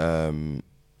 and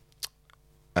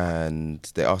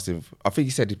they asked him. I think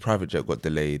he said his private jet got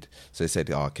delayed, so they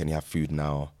said, "Oh, can you have food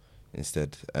now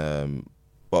instead?" But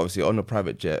obviously, on a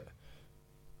private jet,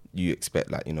 you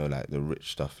expect like like the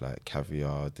rich stuff, like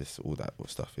caviar, this, all that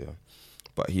stuff. Yeah,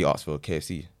 but he asked for a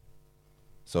KFC,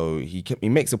 so he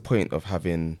makes a point of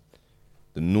having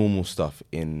the normal stuff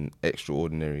in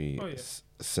extraordinary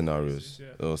scenarios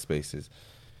or spaces.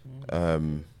 But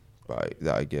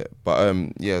that I get. But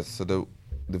so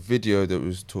the video that we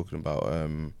was talking about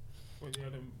when you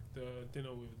had the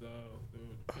dinner with the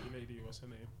lady, what's her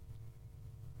name?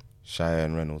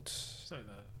 Cheyenne Reynolds. Something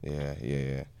like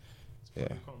Yeah.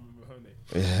 that. I can't remember her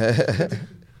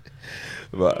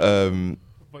name.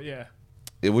 But yeah.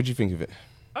 What do you think of it?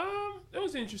 It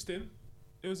was interesting.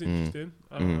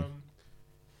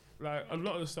 Like a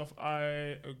lot of the stuff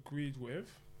I agreed with.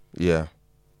 Yeah.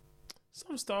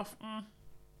 Some stuff.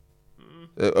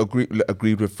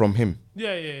 Agreed with from him.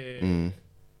 Yeah.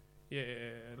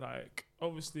 Like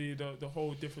obviously the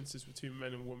whole differences between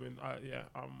men and women.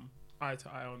 I'm eye to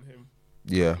eye on him.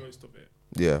 Yeah. Most of it.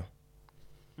 Yeah.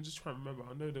 I'm just trying to remember.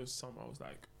 I know there was some I was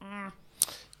like.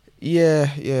 Yeah.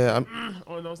 And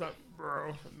I was like,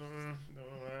 bro, no.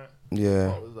 Yeah.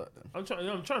 what was that then? I'm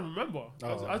trying to remember.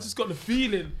 I just got the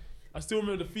feeling. I still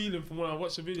remember the feeling from when I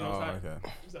watched the video. I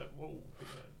was like, whoa,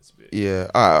 it's a bit.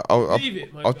 Yeah. I'll leave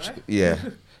it, my guy. Yeah.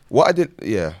 What I did.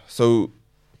 Yeah. So,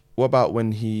 what about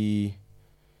when he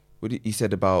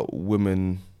said about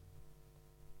women?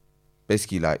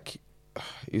 Basically, like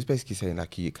he was basically saying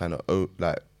like he kind of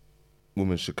like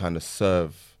women should kind of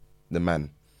serve the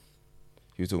man.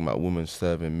 He was talking about women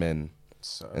serving men.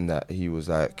 And that he was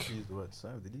like, He used the word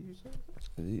serve. Did he use that?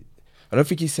 I don't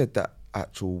think he said that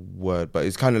actual word, but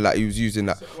it's kind of like he was using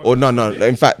that. Or no.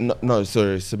 In fact, no.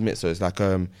 Sorry, submit. So it's like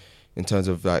in terms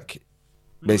of like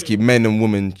basically men and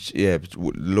women,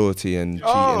 loyalty and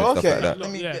cheating and stuff like that. Let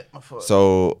me get my foot.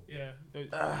 So He's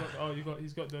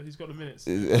got the minutes.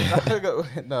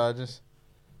 No, I just.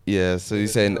 Yeah, so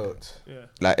he's saying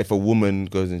like if a woman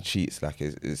goes and cheats, like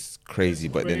it's crazy.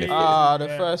 But then if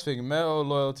the first thing, male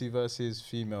loyalty versus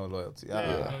female loyalty.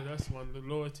 That's one, the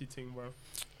loyalty thing, bro.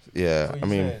 Yeah, I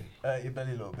mean, your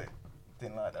belly a little bit.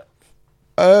 Didn't like that.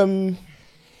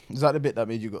 Is that the bit that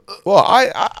made you go? Well,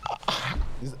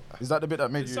 Is that the bit that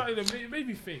made it's you? something that made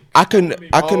me think. I can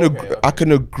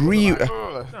agree.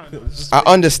 I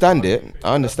understand it,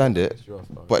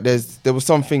 but there were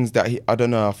some things that I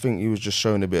don't know. I think he was just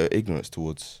showing a bit of ignorance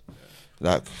towards.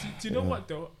 Like, do you know what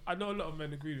though? I know a lot of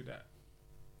men agree with that.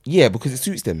 Yeah, because it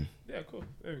suits them. Yeah, cool.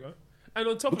 There we go. And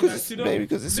on top Because of it's- that, you know, maybe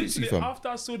because it suits you, literally fam. after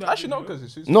I saw that, Actually, not video, because it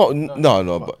suits.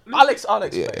 No, but I'll explain.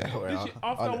 Yeah. Don't worry, literally,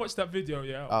 I'll- after I I'll- watched that video,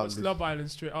 yeah, I I'll watched listen. Love Island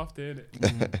straight after,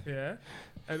 innit? Yeah.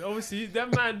 And obviously,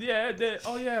 that man,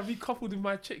 we coupled with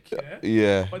my chick, yeah.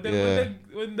 yeah, But then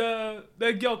yeah, when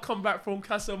the girl come back from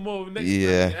Casa Mo next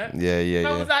yeah, night, yeah,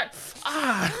 I was like,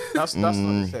 That's not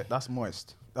it. That's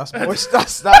moist. That's moist.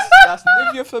 That's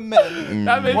Nivea for men.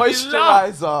 That made me laugh.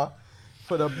 Moisturizer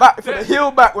for the back, for the heel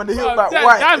back when the heel back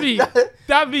white.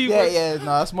 Davy, Yeah, no,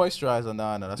 that's moisturizer.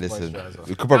 No, that's Listen, moisturizer.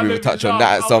 we could probably touch on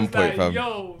that at some point, fam. Yo,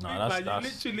 No, big man,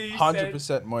 that's you literally 100%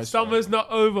 said, moisturizer. summer's not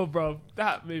over, bro.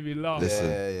 That made me laugh. Listen,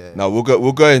 Yeah. no, we'll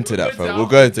go into that, fam. We'll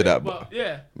go into that, but But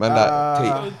yeah, man,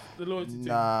 like, the loyalty thing.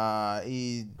 Nah,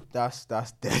 that's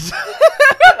dead.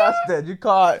 That's dead. You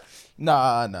can't.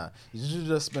 Nah. You should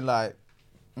just been like,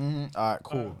 alright,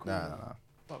 cool. Cool. Nah.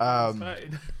 But man,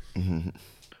 it's hurting.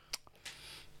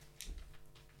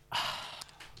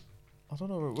 I don't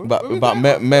know. but about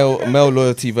male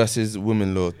loyalty versus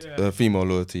women loyalty, female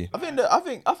loyalty. I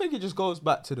think it just goes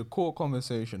back to the core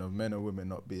conversation of men and women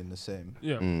not being the same.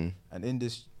 Yeah. Mm. And in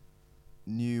this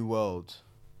new world,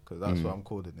 because that's what I'm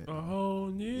calling it. A whole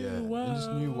new world. In this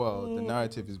new world, the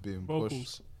narrative is being pushed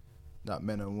Vocals. that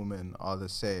men and women are the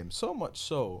same. So much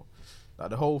so that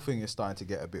the whole thing is starting to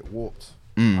get a bit warped.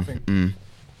 I think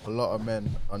a lot of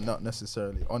men are not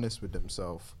necessarily honest with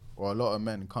themselves, or a lot of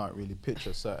men can't really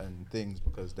picture certain things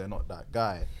because they're not that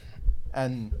guy.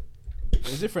 And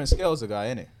there's different scales of guy,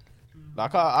 innit?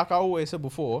 Like I always said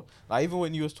before, like even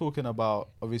when you was talking about,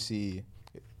 obviously,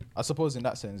 I suppose in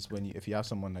that sense, if you have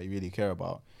someone that you really care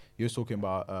about, you was talking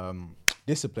about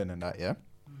discipline and that, yeah?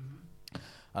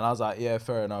 And I was like, yeah,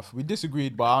 fair enough. We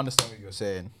disagreed, but I understand what you're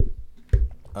saying.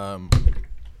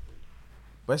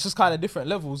 But it's just kind of different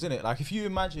levels, innit? Like if you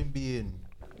imagine being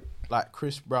like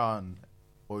Chris Brown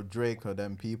or Drake or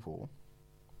them people,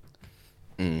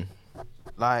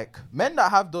 like men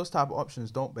that have those type of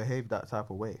options don't behave that type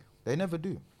of way. They never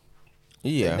do. They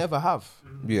Yeah, never have.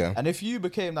 yeah. And if you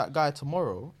became that guy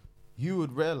tomorrow, you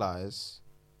would realize,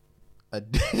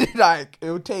 like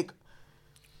it'll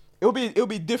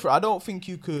be different. I don't think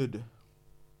you could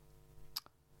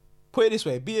put it this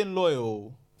way. Being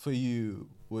loyal for you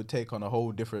would take on a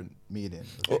whole different meaning.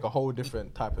 It would take a whole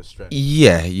different type of strength.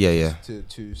 Yeah.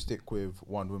 To stick with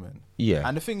one woman. Yeah.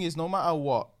 And the thing is, no matter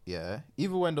what, yeah,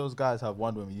 even when those guys have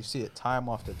one woman, you see it time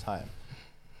after time.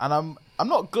 And I'm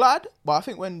not glad, but I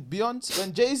think when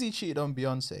Jay-Z cheated on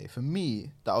Beyonce, for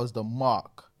me, that was the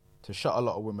mark to shut a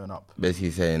lot of women up. Basically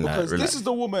saying like, Because relax. this is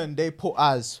the woman they put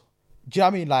as, do you know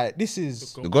what I mean? Like, this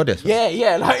is... The goddess.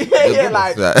 Yeah, like,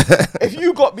 goddess. if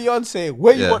you got Beyonce,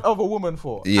 where you Yeah. want other woman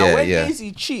for? Yeah, and when yeah.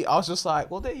 Jay-Z cheat, I was just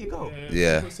like, well, there you go.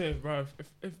 Yeah. People saying, bro,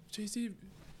 if Jay-Z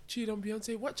cheated on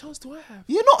Beyonce, what chance do I have?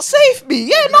 You're not safe, B.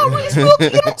 Yeah, no,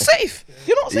 you're not safe.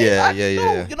 You're not safe. Yeah, Like, yeah,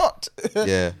 no, yeah. you're not.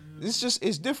 Yeah.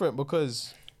 It's different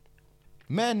because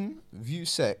men view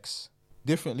sex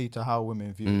differently to how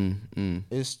women view it.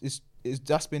 It's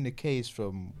that's been the case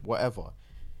from whatever.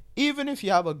 Even if you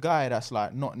have a guy that's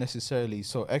like not necessarily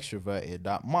so extroverted,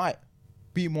 that might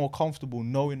be more comfortable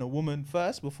knowing a woman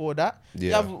first before that. You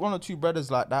Yeah. have one or two brothers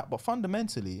like that, but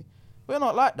fundamentally, we're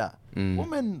not like that.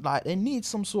 Women, like, they need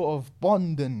some sort of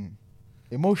bond and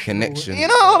emotional Connection. You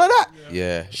know, all of that.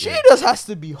 Yeah. She just has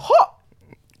to be hot.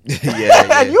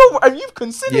 Yeah. and you've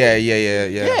considered. Yeah.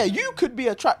 Yeah, you could be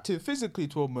attractive physically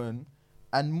to a woman,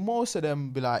 and most of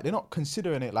them be like, they're not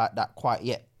considering it like that quite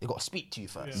yet. They got to speak to you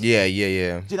first. Yeah. Do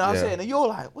you know what I'm saying? And you're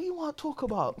like, what do you want to talk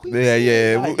about? What you Yeah,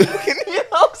 saying? yeah. Like, you know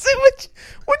what I'm saying?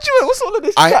 What's all of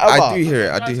this chat I about? do hear it.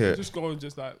 I Guys do can hear it. Just go and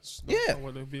just like, Yeah. I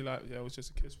want to be like, yeah, it was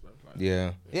just a kiss, bro. Like,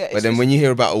 Yeah. Yeah, But it's then just- when you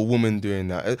hear about a woman doing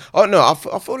that, oh no,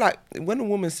 I feel like when a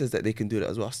woman says that they can do that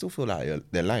as well, I still feel like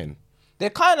they're lying. they're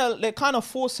kind of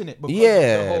forcing it because of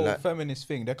Yeah, the whole like- feminist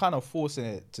thing. They're kind of forcing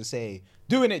it to say,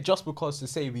 doing it just because to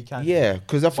say we can. Yeah,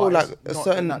 because I feel But like it's a not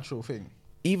certain, natural thing.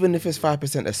 even if it's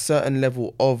 5%, a certain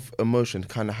level of emotion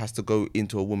kind of has to go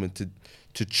into a woman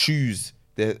to choose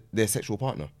their sexual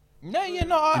partner. No, You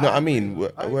know what I mean?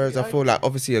 Whereas I feel like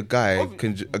obviously a guy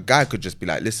could just be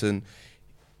like, listen,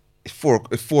 it's 4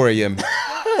 a.m.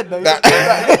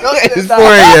 It's 4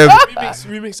 a.m.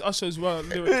 remix Usher as well.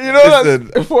 Lyrics. You know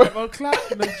Listen, Well,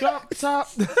 clap and then drop top.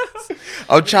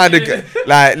 I'm trying to get,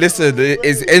 like, listen,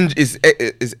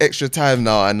 it's extra time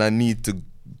now and I need to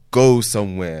go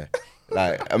somewhere.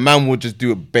 Like, a man will just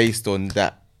do it based on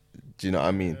that. Do you know what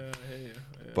I mean?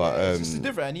 But It's just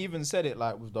different, and he even said it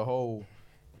like with the whole,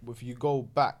 if you go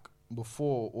back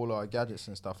before all our gadgets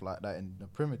and stuff like that in the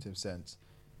primitive sense,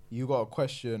 you got a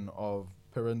question of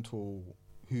parental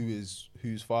who's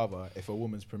father if a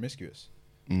woman's promiscuous.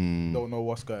 don't know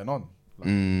what's going on. Like,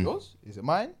 yours? Is it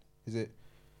mine? Is it?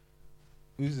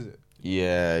 Whose is it?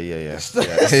 Yeah.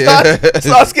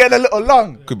 Starts getting a little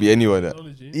long. Could be anyone.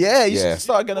 Technology. Yeah, you should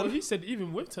start getting. Well, he said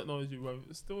even with technology, bro,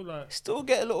 it's still like. Still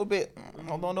get a little bit.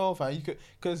 I don't know, fam. You could,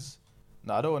 because.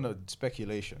 No, I don't want to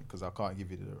speculation because I can't give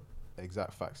you the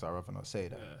exact facts. I'd rather not say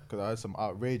that because I heard some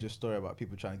outrageous story about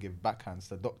people trying to give backhands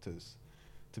to doctors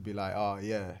to be like, oh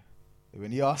yeah,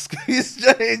 when you ask,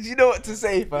 you know what to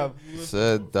say, fam.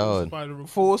 Sit down.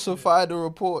 Falsify the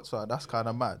reports, fam. That's kind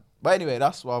of mad. But anyway,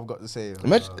 that's what I've got to say.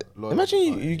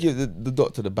 Imagine you give the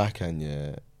doctor the backhand,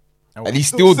 yeah. And he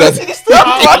still does it. He still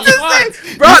does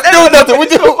it. Bro, still does it.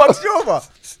 What's your over?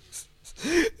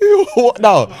 What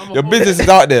now? Your business is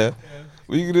out there.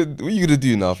 What you gonna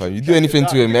do now, fam? You do anything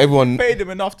to him, everyone paid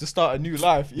him enough to start a new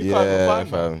life. You can't even find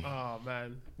him. Oh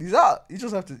man, he's out. You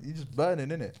just have to. You just burning,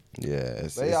 innit? Yeah,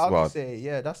 it's I would wild.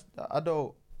 say, that's. I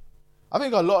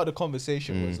think a lot of the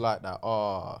conversation was like that.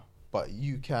 Oh, but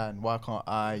you can. Why can't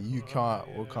I? You can't.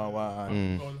 Why can't I?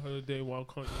 On holiday, why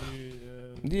can't you?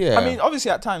 Yeah. I mean, obviously,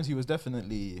 at times he was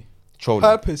definitely trolling.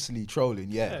 purposely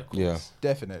trolling. Yeah,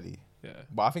 definitely. Yeah,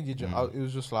 but I think it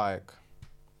was just like.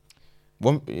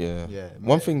 One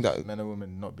thing that men and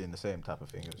women not being the same type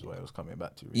of thing is what it was coming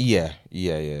back to. Really.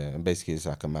 Yeah. And basically, it's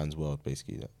like a man's world.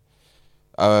 Basically, that.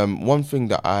 One thing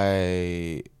that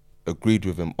I agreed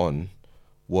with him on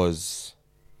was,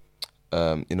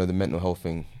 the mental health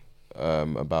thing,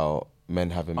 about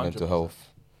men having 100%. Mental health,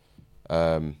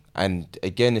 and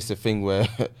again, it's a thing where.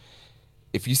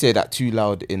 If you say that too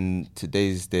loud in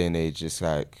today's day and age, it's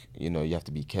like, you have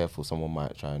to be careful. Someone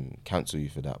might try and cancel you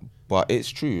for that. But it's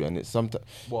true. And it's sometimes...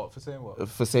 What? For saying what?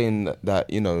 For saying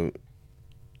that, I'm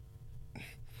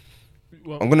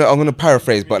gonna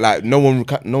paraphrase, but like no one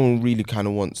really kind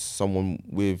of wants someone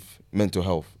with mental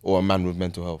health or a man with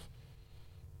mental health.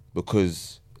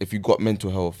 Because if you've got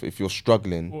mental health, if you're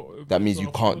struggling, that means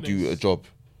you can't do a job.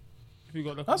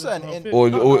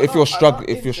 Or if you're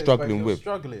struggling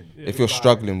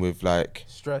with like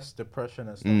stress, depression,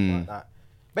 and stuff like that,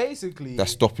 basically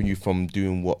that's stopping you from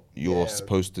doing what you're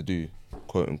supposed to do,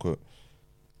 quote unquote.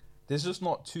 There's just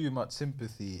not too much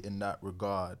sympathy in that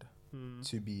regard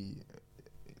to be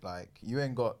like you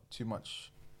ain't got too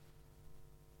much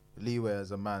leeway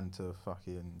as a man to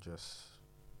fucking just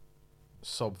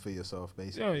sob for yourself,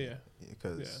 basically. Oh yeah,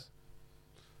 because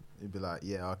you'd be like,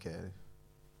 yeah, okay.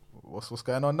 What's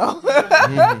going on now?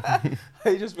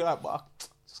 You just be like, well, I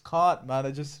just can't, man.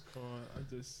 I just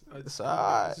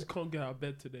can't get out of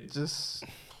bed today. And I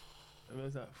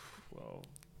was like, well,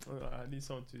 I need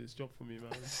someone to do this job for me,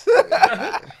 man.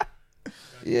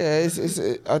 Because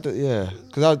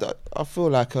I feel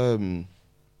like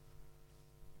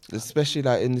especially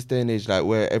like in this day and age, like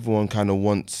where everyone kind of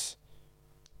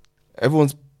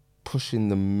everyone's pushing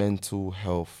the mental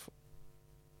health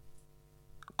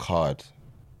card.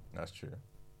 That's true.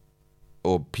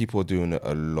 Or people are doing it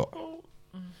a lot.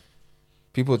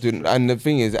 People are doing, and the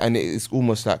thing is, and it's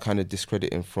almost like kind of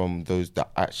discrediting from those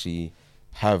that actually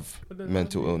have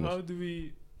mental illness. How do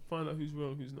we find out who's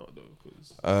real and who's not, though?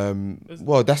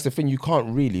 Well, that's the thing. You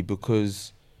can't really,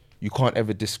 because you can't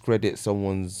ever discredit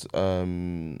someone's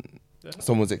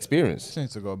experience. It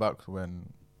needs to go back to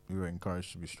when we were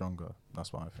encouraged to be stronger.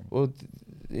 That's what I think. Well,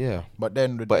 yeah. But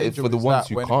then, for the ones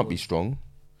who can't be strong.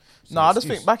 No, I just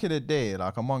think back in the day,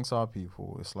 like amongst our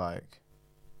people, it's like,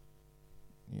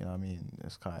 you know what I mean?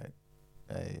 It's kind of,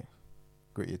 hey,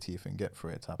 grit your teeth and get through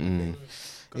it type of thing.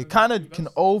 It kind of can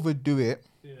overdo it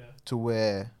to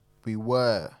where we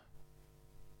were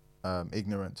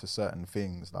ignorant to certain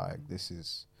things. Like you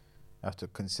have to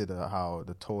consider how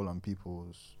the toll on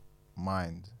people's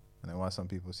mind and then why some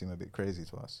people seem a bit crazy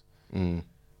to us.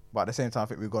 But at the same time, I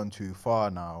think we've gone too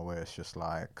far now where it's just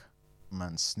like,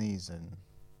 man sneezing,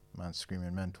 man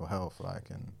screaming mental health, like,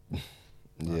 and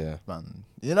man,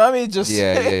 you know what I mean? Just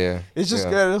it's just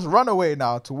gonna just run away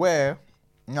now to where,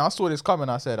 I saw this coming.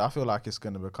 I said, I feel like it's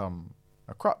gonna become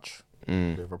a crutch,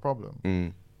 with a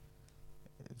problem.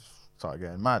 Start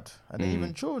getting mad, and then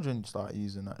even children start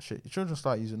using that shit. Children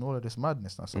start using all of this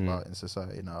madness that's about in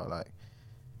society now, like.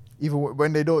 Even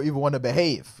when they don't even want to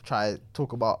behave, try to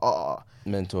talk about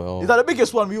mental health. Is that the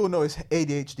biggest one we all know is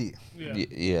ADHD?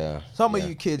 Yeah. Some of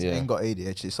you kids ain't got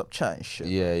ADHD. Stop chatting shit.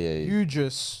 Yeah. You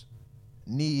just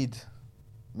need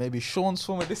maybe Sean's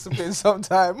form of discipline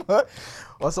sometime,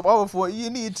 or some other form. You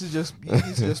need to just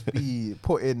be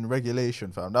put in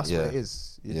regulation, fam. That's what it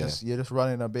is. You're just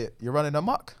running a bit. You're running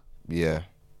amok. Yeah.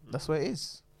 That's what it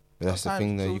is. But that's the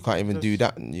thing, though. You can't even do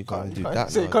that. You can't even do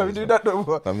that. You can't even do that no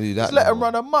more. Can't do that. Just let them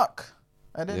run amok.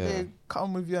 And then they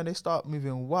come with you and they start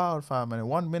moving wild, fam. And in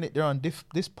 1 minute they're on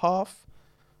this path.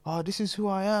 oh, this is who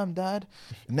I am, Dad.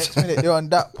 Next minute they're on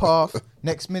that path.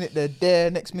 Next minute they're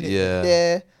there. Next minute they're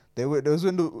there. They was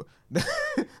when they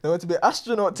want to be an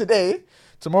astronaut today.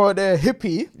 Tomorrow they're a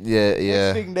hippie. Yeah,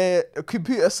 Next thing they're a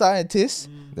computer scientist.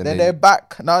 Then they're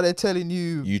back. Now they're telling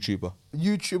you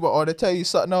YouTuber, or they tell you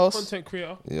something else. Content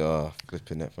creator. Yeah,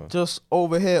 flipping it, fam. Just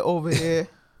over here.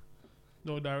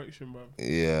 No direction, bro.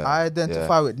 Yeah. I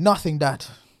identify with nothing, Dad.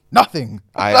 Nothing.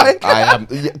 I Like, am.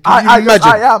 Yeah, can I you imagine?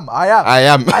 I am. I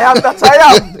am. That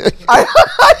I am.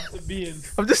 The being.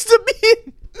 I'm just a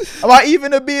being. Am I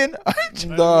even a being?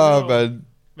 Nah, man.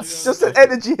 It's just an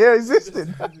energy here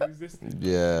existing.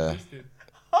 Yeah.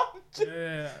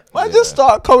 Yeah. I just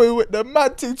start coming with the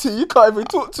mad thing to you. You can't even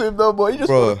talk to him no more. You just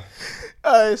Bro,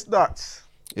 it's nuts.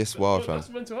 it's wild, fam. That's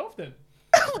mental health then.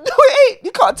 No, it ain't.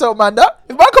 You can't tell man that.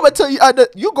 If I come and tell you,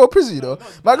 you go to prison, you know.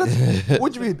 Man,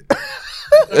 what do you mean? I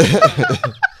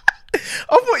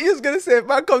thought you was gonna say, if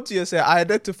man come to you and say, I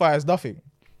identify as nothing.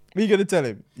 What are you gonna tell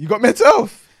him? You got mental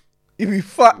health. You be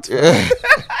fucked. You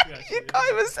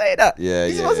can't even say that. Yeah,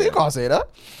 You can't say that.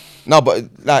 No, but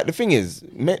like the thing is,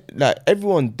 like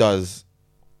everyone does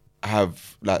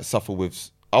have like suffer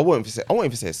with. I won't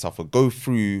even say suffer. Go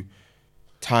through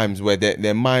times where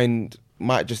their mind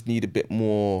might just need a bit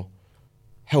more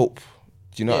help.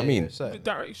 Do you know what I mean? The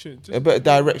direction. A bit of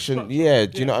direction. Yeah.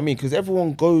 Do you know what I mean? Because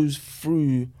everyone goes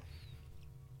through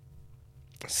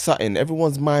something.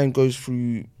 Everyone's mind goes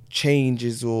through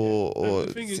changes or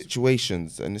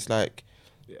situations, and it's like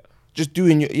just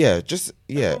doing your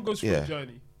Everyone goes through a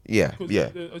journey.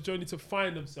 A journey to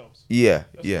find themselves. Yeah.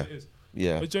 That's what it is.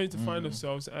 Yeah. A journey to find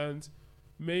themselves, and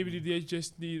maybe they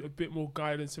just need a bit more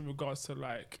guidance in regards to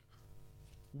like,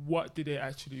 what do they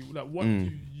actually like? What do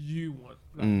you want?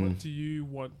 Like, what do you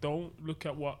want? Don't look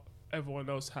at what everyone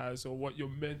else has or what you're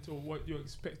meant or what you're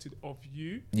expected of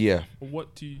you. Yeah. Or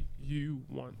what do you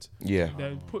want? Yeah. And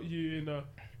then put you in a,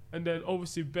 and then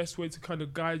obviously best way to kind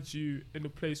of guide you in a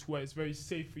place where it's very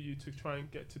safe for you to try and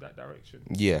get to that direction.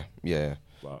 Yeah.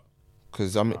 But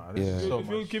because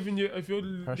if you're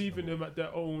leaving them at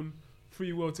their own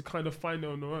free will to kind of find it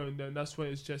on their own, then that's when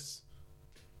it's just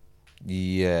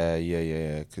yeah.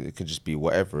 It could just be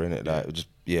whatever, innit? Like just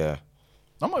I'm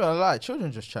not gonna lie,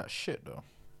 children just chat shit though.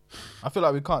 I feel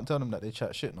like we can't tell them that they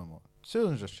chat shit no more.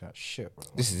 Children just chat shit, bro.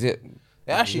 This is it.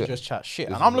 They actually just chat shit,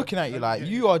 and I'm looking at you like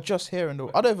you are just here in the.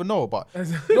 I don't even know, but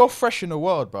you're fresh in the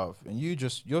world, bruv, and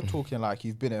you're talking like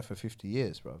you've been here for 50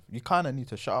 years, bruv. You kind of need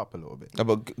to shut up a little bit. No,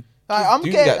 but I'm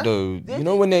do getting that though. You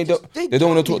know when they don't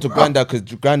want to talk to granddad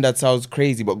because granddad sounds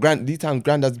crazy, but these times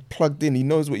granddad's plugged in. He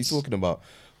knows what he's talking about.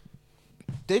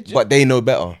 But they know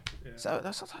better. So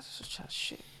that's just chat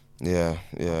shit. Yeah.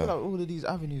 I feel like all of these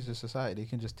avenues of society, they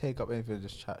can just take up anything and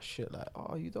just chat shit like,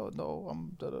 oh, you don't know,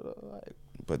 I'm da da da. Like.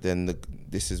 But then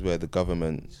this is where the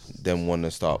government then want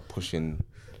to start pushing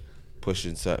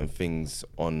certain things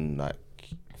on like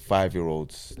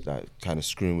 5-year-olds, like kind of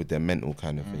screwing with their mental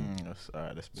kind of thing.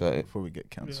 Alright, let's before we get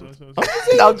cancelled.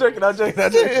 I'm joking.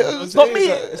 It's not me.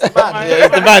 It's the man. Yeah,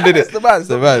 it's the man, did it? It's the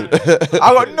man.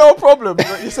 I got no problem with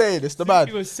what you're saying. It's the man.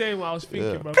 You were saying what I was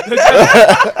thinking, bro.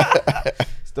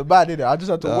 It's the man, innit? I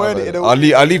just have to word it in a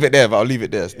way. I'll leave it there, but I'll leave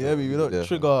it there. Yeah, we don't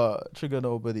trigger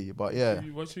nobody, but yeah.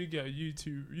 What should we get?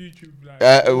 YouTube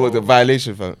like the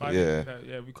violation, fam.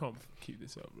 Yeah, we can't keep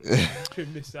this up. Bro.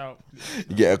 Trim this out.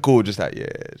 You get a call, just like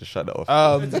just shut that off.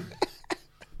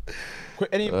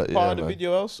 Any part of the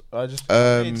video else? I just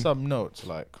made some notes.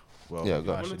 Like, well,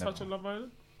 go. Want to touch on Love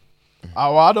Island?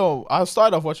 I don't. I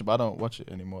started off watching, but I don't watch it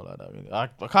anymore like that. Really, I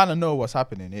kind of know what's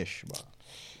happening ish, but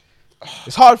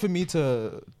it's hard for me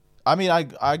to. I mean,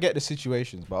 I get the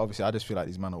situations, but obviously, I just feel like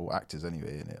these men are all actors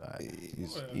anyway, innit?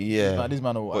 Like, like these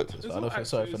men are all actors. So I don't feel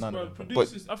sorry for none of them.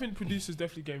 I think producers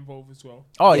definitely get involved as well.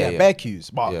 Oh yeah, bare cues,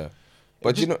 but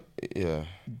but just,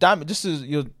 damn it, just as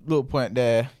your little point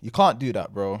there, you can't do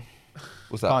that, bro.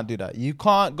 What's that? Can't do that. You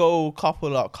can't go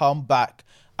couple up, come back,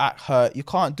 act hurt. You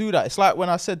can't do that. It's like when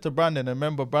I said to Brandon, and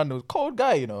remember Brandon was a cold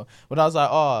guy, you know, when I was like,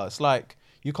 it's like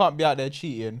you can't be out there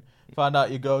cheating, find out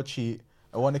your girl cheat,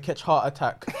 and want to catch heart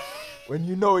attack when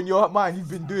you know in your mind you've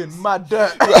been doing mad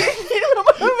dirt.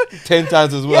 10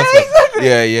 times as well. Yeah, exactly.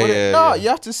 Yeah. No, you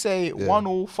have to say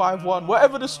 1-1, 5-1,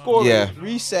 whatever the score is,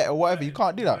 reset or whatever. You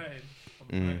can't do that.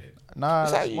 Nah,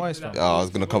 that's moist, man. I was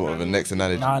gonna come up with the next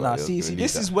analogy. Nah. See,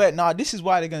 this is where. This is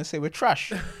why they're gonna say we're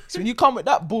trash. So when you come with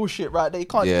that bullshit right there, you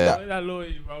can't do that. That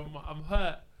loyalty, bro. I'm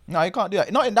hurt. No, you can't do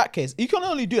that. Not in that case. You can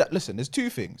only do that. Listen, there's two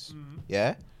things.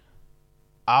 Yeah.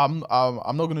 I'm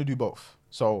not gonna do both.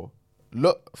 So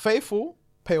look, faithful,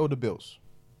 pay all the bills.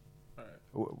 Right.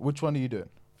 Which one are you doing?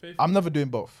 Faithful. I'm never doing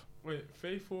both. Wait,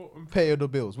 faithful and pay all the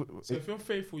bills. So if you're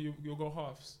faithful, you'll go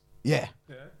halves. Yeah.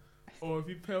 Yeah. Or if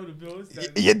you pay all the bills, then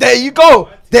Yeah, there you go.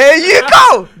 There you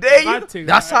go. There Bad you. thing,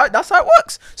 That's right? how it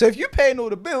works. So if you're paying all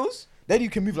the bills, then you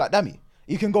can move like dummy.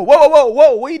 You can go whoa,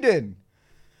 what are you doing?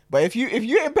 But if you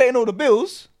ain't paying all the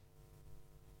bills,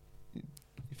 you're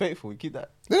faithful. You keep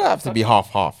that. They don't have to be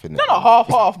half, innit? Not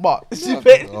half, but if you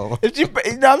pay, you know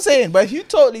what I'm saying. But if you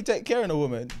totally take care of a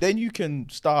woman, then you can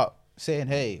start saying,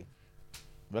 "Hey,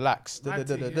 relax." mad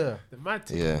thing, yeah. The mad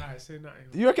thing. Yeah. Nah, I say nothing.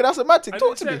 You reckon that's a mad thing? I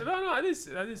Talk didn't to me.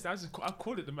 say- No, I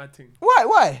call it the mad thing.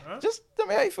 Why? Huh? Just tell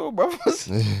me how you feel, brothers.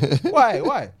 Why? I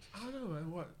don't know,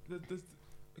 man. What?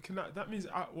 That means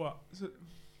what? So,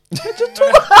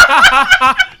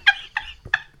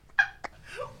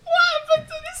 What happened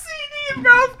to the CD,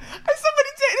 bruv? And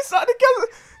somebody take this out the camera,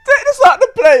 take this out the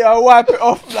player and wipe it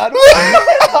off, man.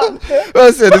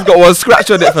 I said it's got one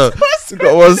scratch on it, fam. It's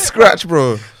got one scratch,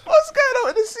 bro. What's going on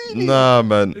with the CD? Nah,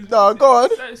 man. No, go on.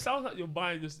 it sounds like you're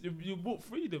buying you bought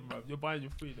freedom, man. You're buying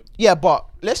your freedom. Yeah, but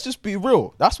let's just be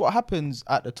real. That's what happens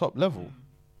at the top level.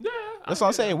 Yeah. That's what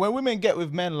I'm saying. When women get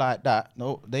with men like that,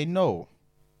 no, they know.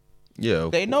 Yeah,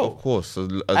 They know. Of course. As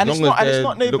And it's long as they're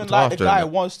not even looked like the after guy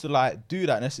and wants to like do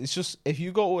that. It's just if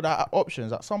you got all that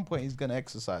options, at some point he's gonna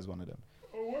exercise one of them.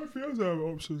 Oh, what if he doesn't have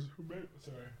options?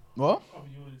 Sorry. What? I'll be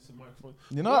yawning into the microphone.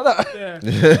 You know that?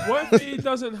 Yeah. What if he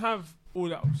doesn't have all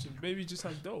that options? Maybe he just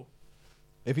has dough.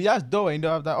 If he has dough and he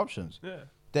don't have that options, Yeah.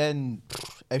 then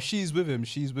if she's with him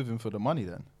for the money.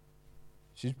 Then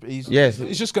Yes.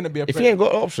 it's just gonna be a. if he ain't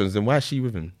got options, then why is she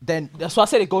with him? Then that's why I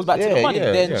said it goes back to the Yeah, money.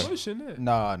 yeah, then yeah. Emotion, yeah.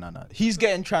 no, he's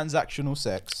getting transactional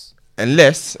sex.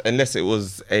 Unless it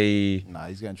was a Nah,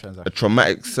 he's getting transactional.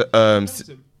 traumatic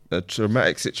a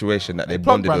traumatic situation that they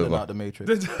Plug bonded Brandon over. out the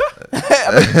matrix. Just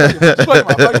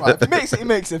plug him out. If he makes it, he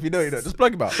makes it. If you don't, you don't. Just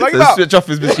plug him out. Plug him Let's out. switch off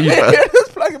his machine. man.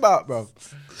 Just plug him out, bro.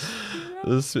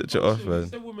 Let's switch it off, man.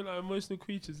 Some women are emotional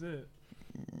creatures, isn't it?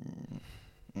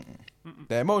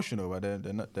 They're emotional, but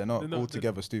they're not not-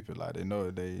 altogether stupid. Like they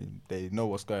know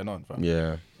what's going on, fam.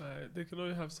 Yeah. They can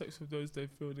only have sex with those they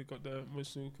feel they got the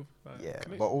emotional. Yeah,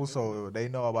 connection but with. also they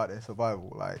know about their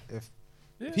survival. Like if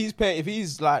Yeah. if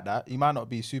he's like that, he might not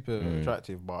be super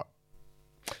attractive, but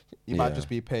he might Yeah. just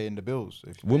be paying the bills.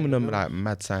 If he's Women paying are the bills. like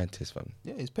mad scientists, fam.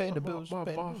 Yeah, he's paying the bills. My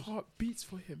paying the bills. heart beats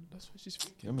for him. That's what she's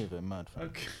thinking. You're moving mad, fam.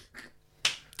 Okay.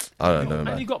 I don't know, And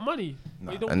man. you got money.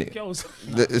 But you don't And get girls.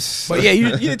 But yeah,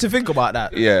 you need to think about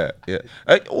that. Yeah.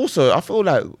 Also, I feel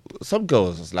like some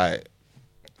girls, like,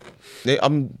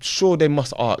 I'm sure they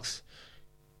must ask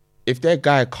if their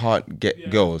guy can't get Yeah.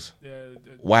 girls. Yeah.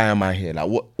 Why am I here? Like,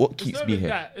 what It's keeps not me even here?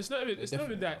 that. It's not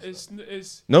even that.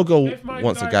 It's No girl if my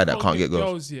wants a guy that can't get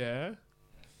girls. yeah,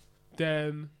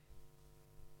 then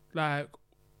like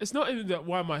it's not even that.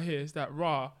 Why am I here? It's that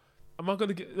raw. Am I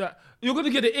gonna get that? You're gonna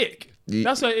get the ick. Ye-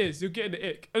 That's what it is. You're getting the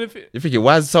ick. And if it, You're thinking,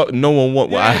 why does no one want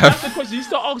what I yeah, that's have? the question. You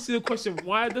start asking the question.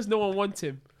 Why does no one want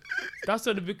him? That's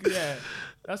what the big yeah.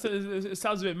 That's what it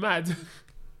sounds a bit mad.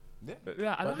 Yeah.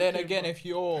 Yeah, I But like then it, again, bro. if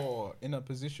you're in a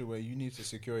position where you need to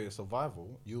secure your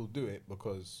survival, you'll do it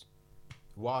because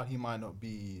while he might not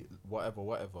be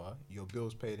whatever, your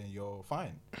bills paid and you're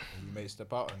fine. And you may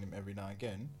step out on him every now and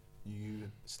again. You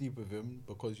sleep with him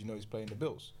because you know he's paying the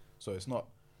bills. So it's not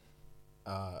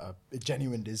a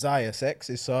genuine desire sex.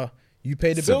 It's you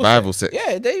pay the bills. Survival sex.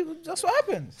 Yeah, that's what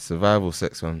happens. Survival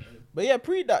sex, man. But yeah,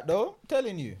 pre that though, I'm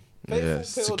telling you. Faithful, Yeah, pay all the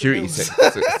security bills.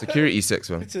 sex. Security sex,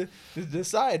 man. to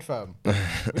decide, fam.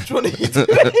 Which one are you doing?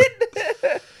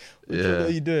 Which one Yeah. are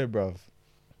you doing, bruv?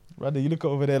 Rather, you look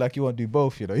over there like you want to do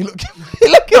both, you know. You look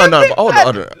No, but hold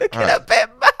on. looking Alright. a bit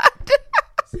mad.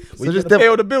 So So just just pay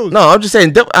all the bills. No, I'm just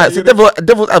saying.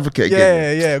 Devil's advocate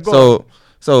again. Yeah, go on.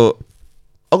 So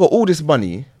I got all this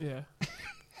money, Yeah.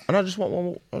 and I just want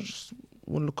one. I just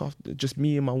want to look after just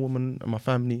me and my woman and my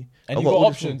family. And I you got all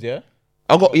this options, money. yeah?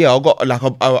 I got like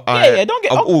Yeah, don't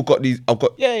get- I've all got these. I've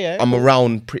got. Yeah. I'm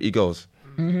around pretty girls.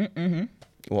 Mm-hmm.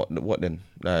 What then?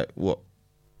 Like what?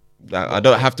 Like, I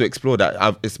don't have to explore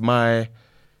that. It's my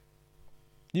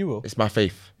You will.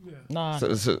 faith. Yeah. Nah.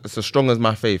 So it's as strong as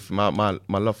my faith. My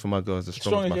love for my girl is as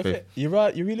strong, as my your faith. fit. You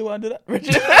right? You really want to do that,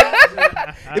 Richard?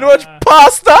 You know what,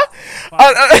 pastor?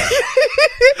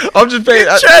 I'm just playing.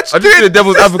 I'm just being the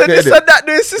devil's advocate. This innit? and that,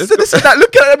 doing sister, this and that.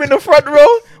 Look at them in the front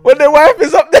row when their wife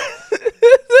is up there.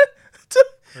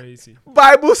 Crazy.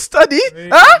 Bible study,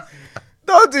 huh?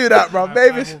 Don't do that, bro.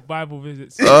 Maybe. Bible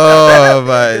visits. Oh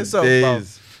my It's so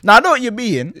days. Now I know what you're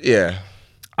being. Yeah.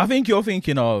 I think you're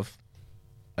thinking of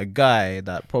a guy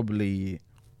that probably,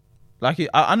 like,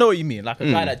 I know what you mean. Like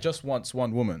a guy that just wants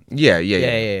one woman. Yeah.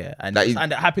 And That is-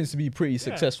 and it happens to be pretty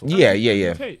successful. Yeah.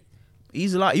 Okay.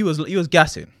 He's like he was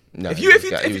gassing. No, if he you was if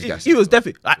ga- he was he gassing. was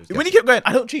definitely like, when he kept going,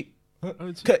 I don't cheat.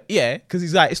 Yeah, because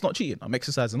he's like, it's not cheating. I'm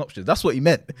exercising options. That's what he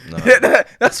meant. No.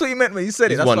 That's what he meant when he said it.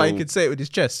 He's That's one why he who- could say it with his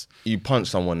chest. You punch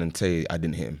someone and say I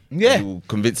didn't hit him. Yeah. He will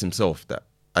convince himself that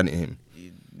I didn't hit him.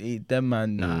 Them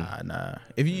man, nah.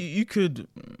 If you could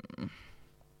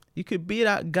be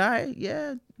that guy,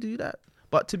 yeah, do that.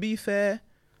 But to be fair,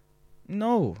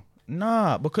 no,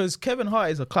 because Kevin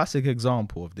Hart is a classic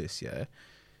example of this. Yeah,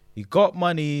 he got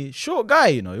money, short guy.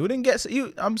 You know, he wouldn't get.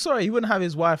 I'm sorry, he wouldn't have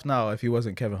his wife now if he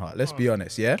wasn't Kevin Hart. Let's be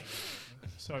honest, yeah.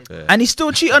 Sorry. Yeah. And he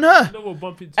still cheat on her. No, we'll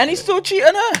bump into And he still cheat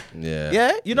on her. Yeah.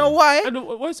 Yeah, you know why? And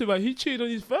what's it about? He cheated on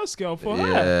his first girl for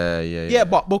her. Yeah,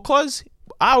 but because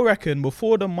I reckon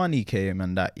before the money came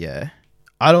and that, yeah,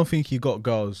 I don't think he got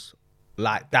girls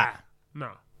like that.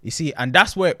 Nah. You see, and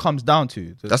that's where it comes down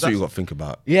to. That's what you got to think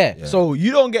about. Yeah. So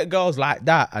you don't get girls like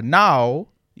that, and now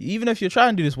even if you're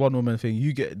trying to do this one woman thing,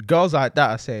 you get girls like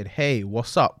that are saying, "Hey,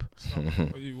 what's up?"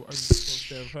 Are you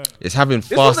stay with her? It's having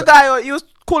This was fast. the guy he was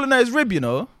calling her his rib, you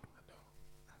know.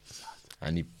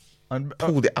 And he And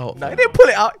pulled it out. no, he didn't pull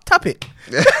it out. Tap it.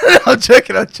 I'm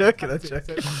joking.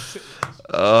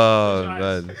 Oh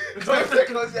man. I'm fam.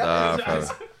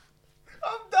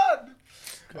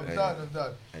 done. I'm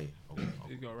done. Hey.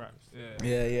 You got raps. Yeah.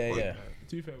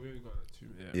 To be fair, we only got like 2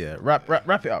 minutes. Yeah. Wrap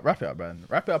it up, man.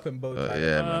 Wrap it up in bow tie.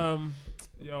 Yeah, man.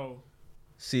 Yo,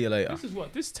 See you later.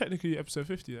 this is technically episode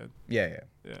 50 then. Yeah.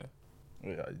 Yeah.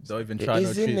 Don't even It try is,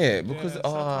 to isn't treat. it? Because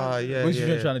sometimes- yeah. What you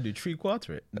yeah. trying to do? 3/4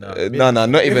 it? No,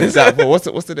 not even that. But what's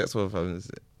the next one, fam? Is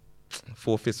it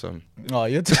 4/5, fam? Oh,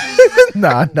 you're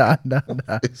nah.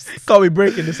 Can't be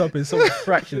breaking this up in so many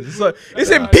fractions. So it's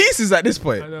in pieces at this I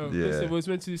point. know. Yeah. Listen, we was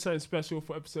meant to do something special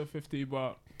for episode 50,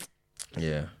 but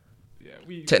Yeah.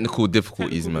 we Technical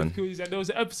difficulties, man. difficulties, and there was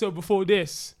an episode before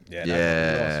this, Yeah.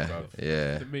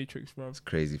 The Matrix, bro.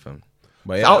 Crazy, fam.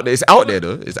 But It's yeah, out there. It's out there,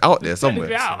 though. It's out there somewhere.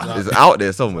 Technically out. It's out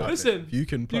there somewhere. Listen, you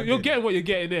can. you're getting what you're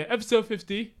getting there. Episode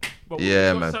 50. But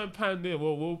Yeah, we'll man. Something planned there.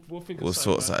 We'll think of We'll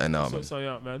sort something out, man. Sort something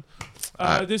out, man.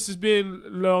 Alright. This has been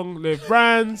Long Live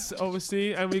Brands,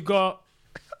 obviously, and we got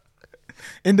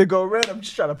Indigo Red. I'm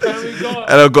just trying to and we got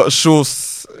And I've got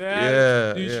shorts.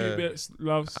 YouTube Yeah. bits.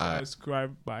 Love, Alright.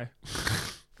 subscribe, bye.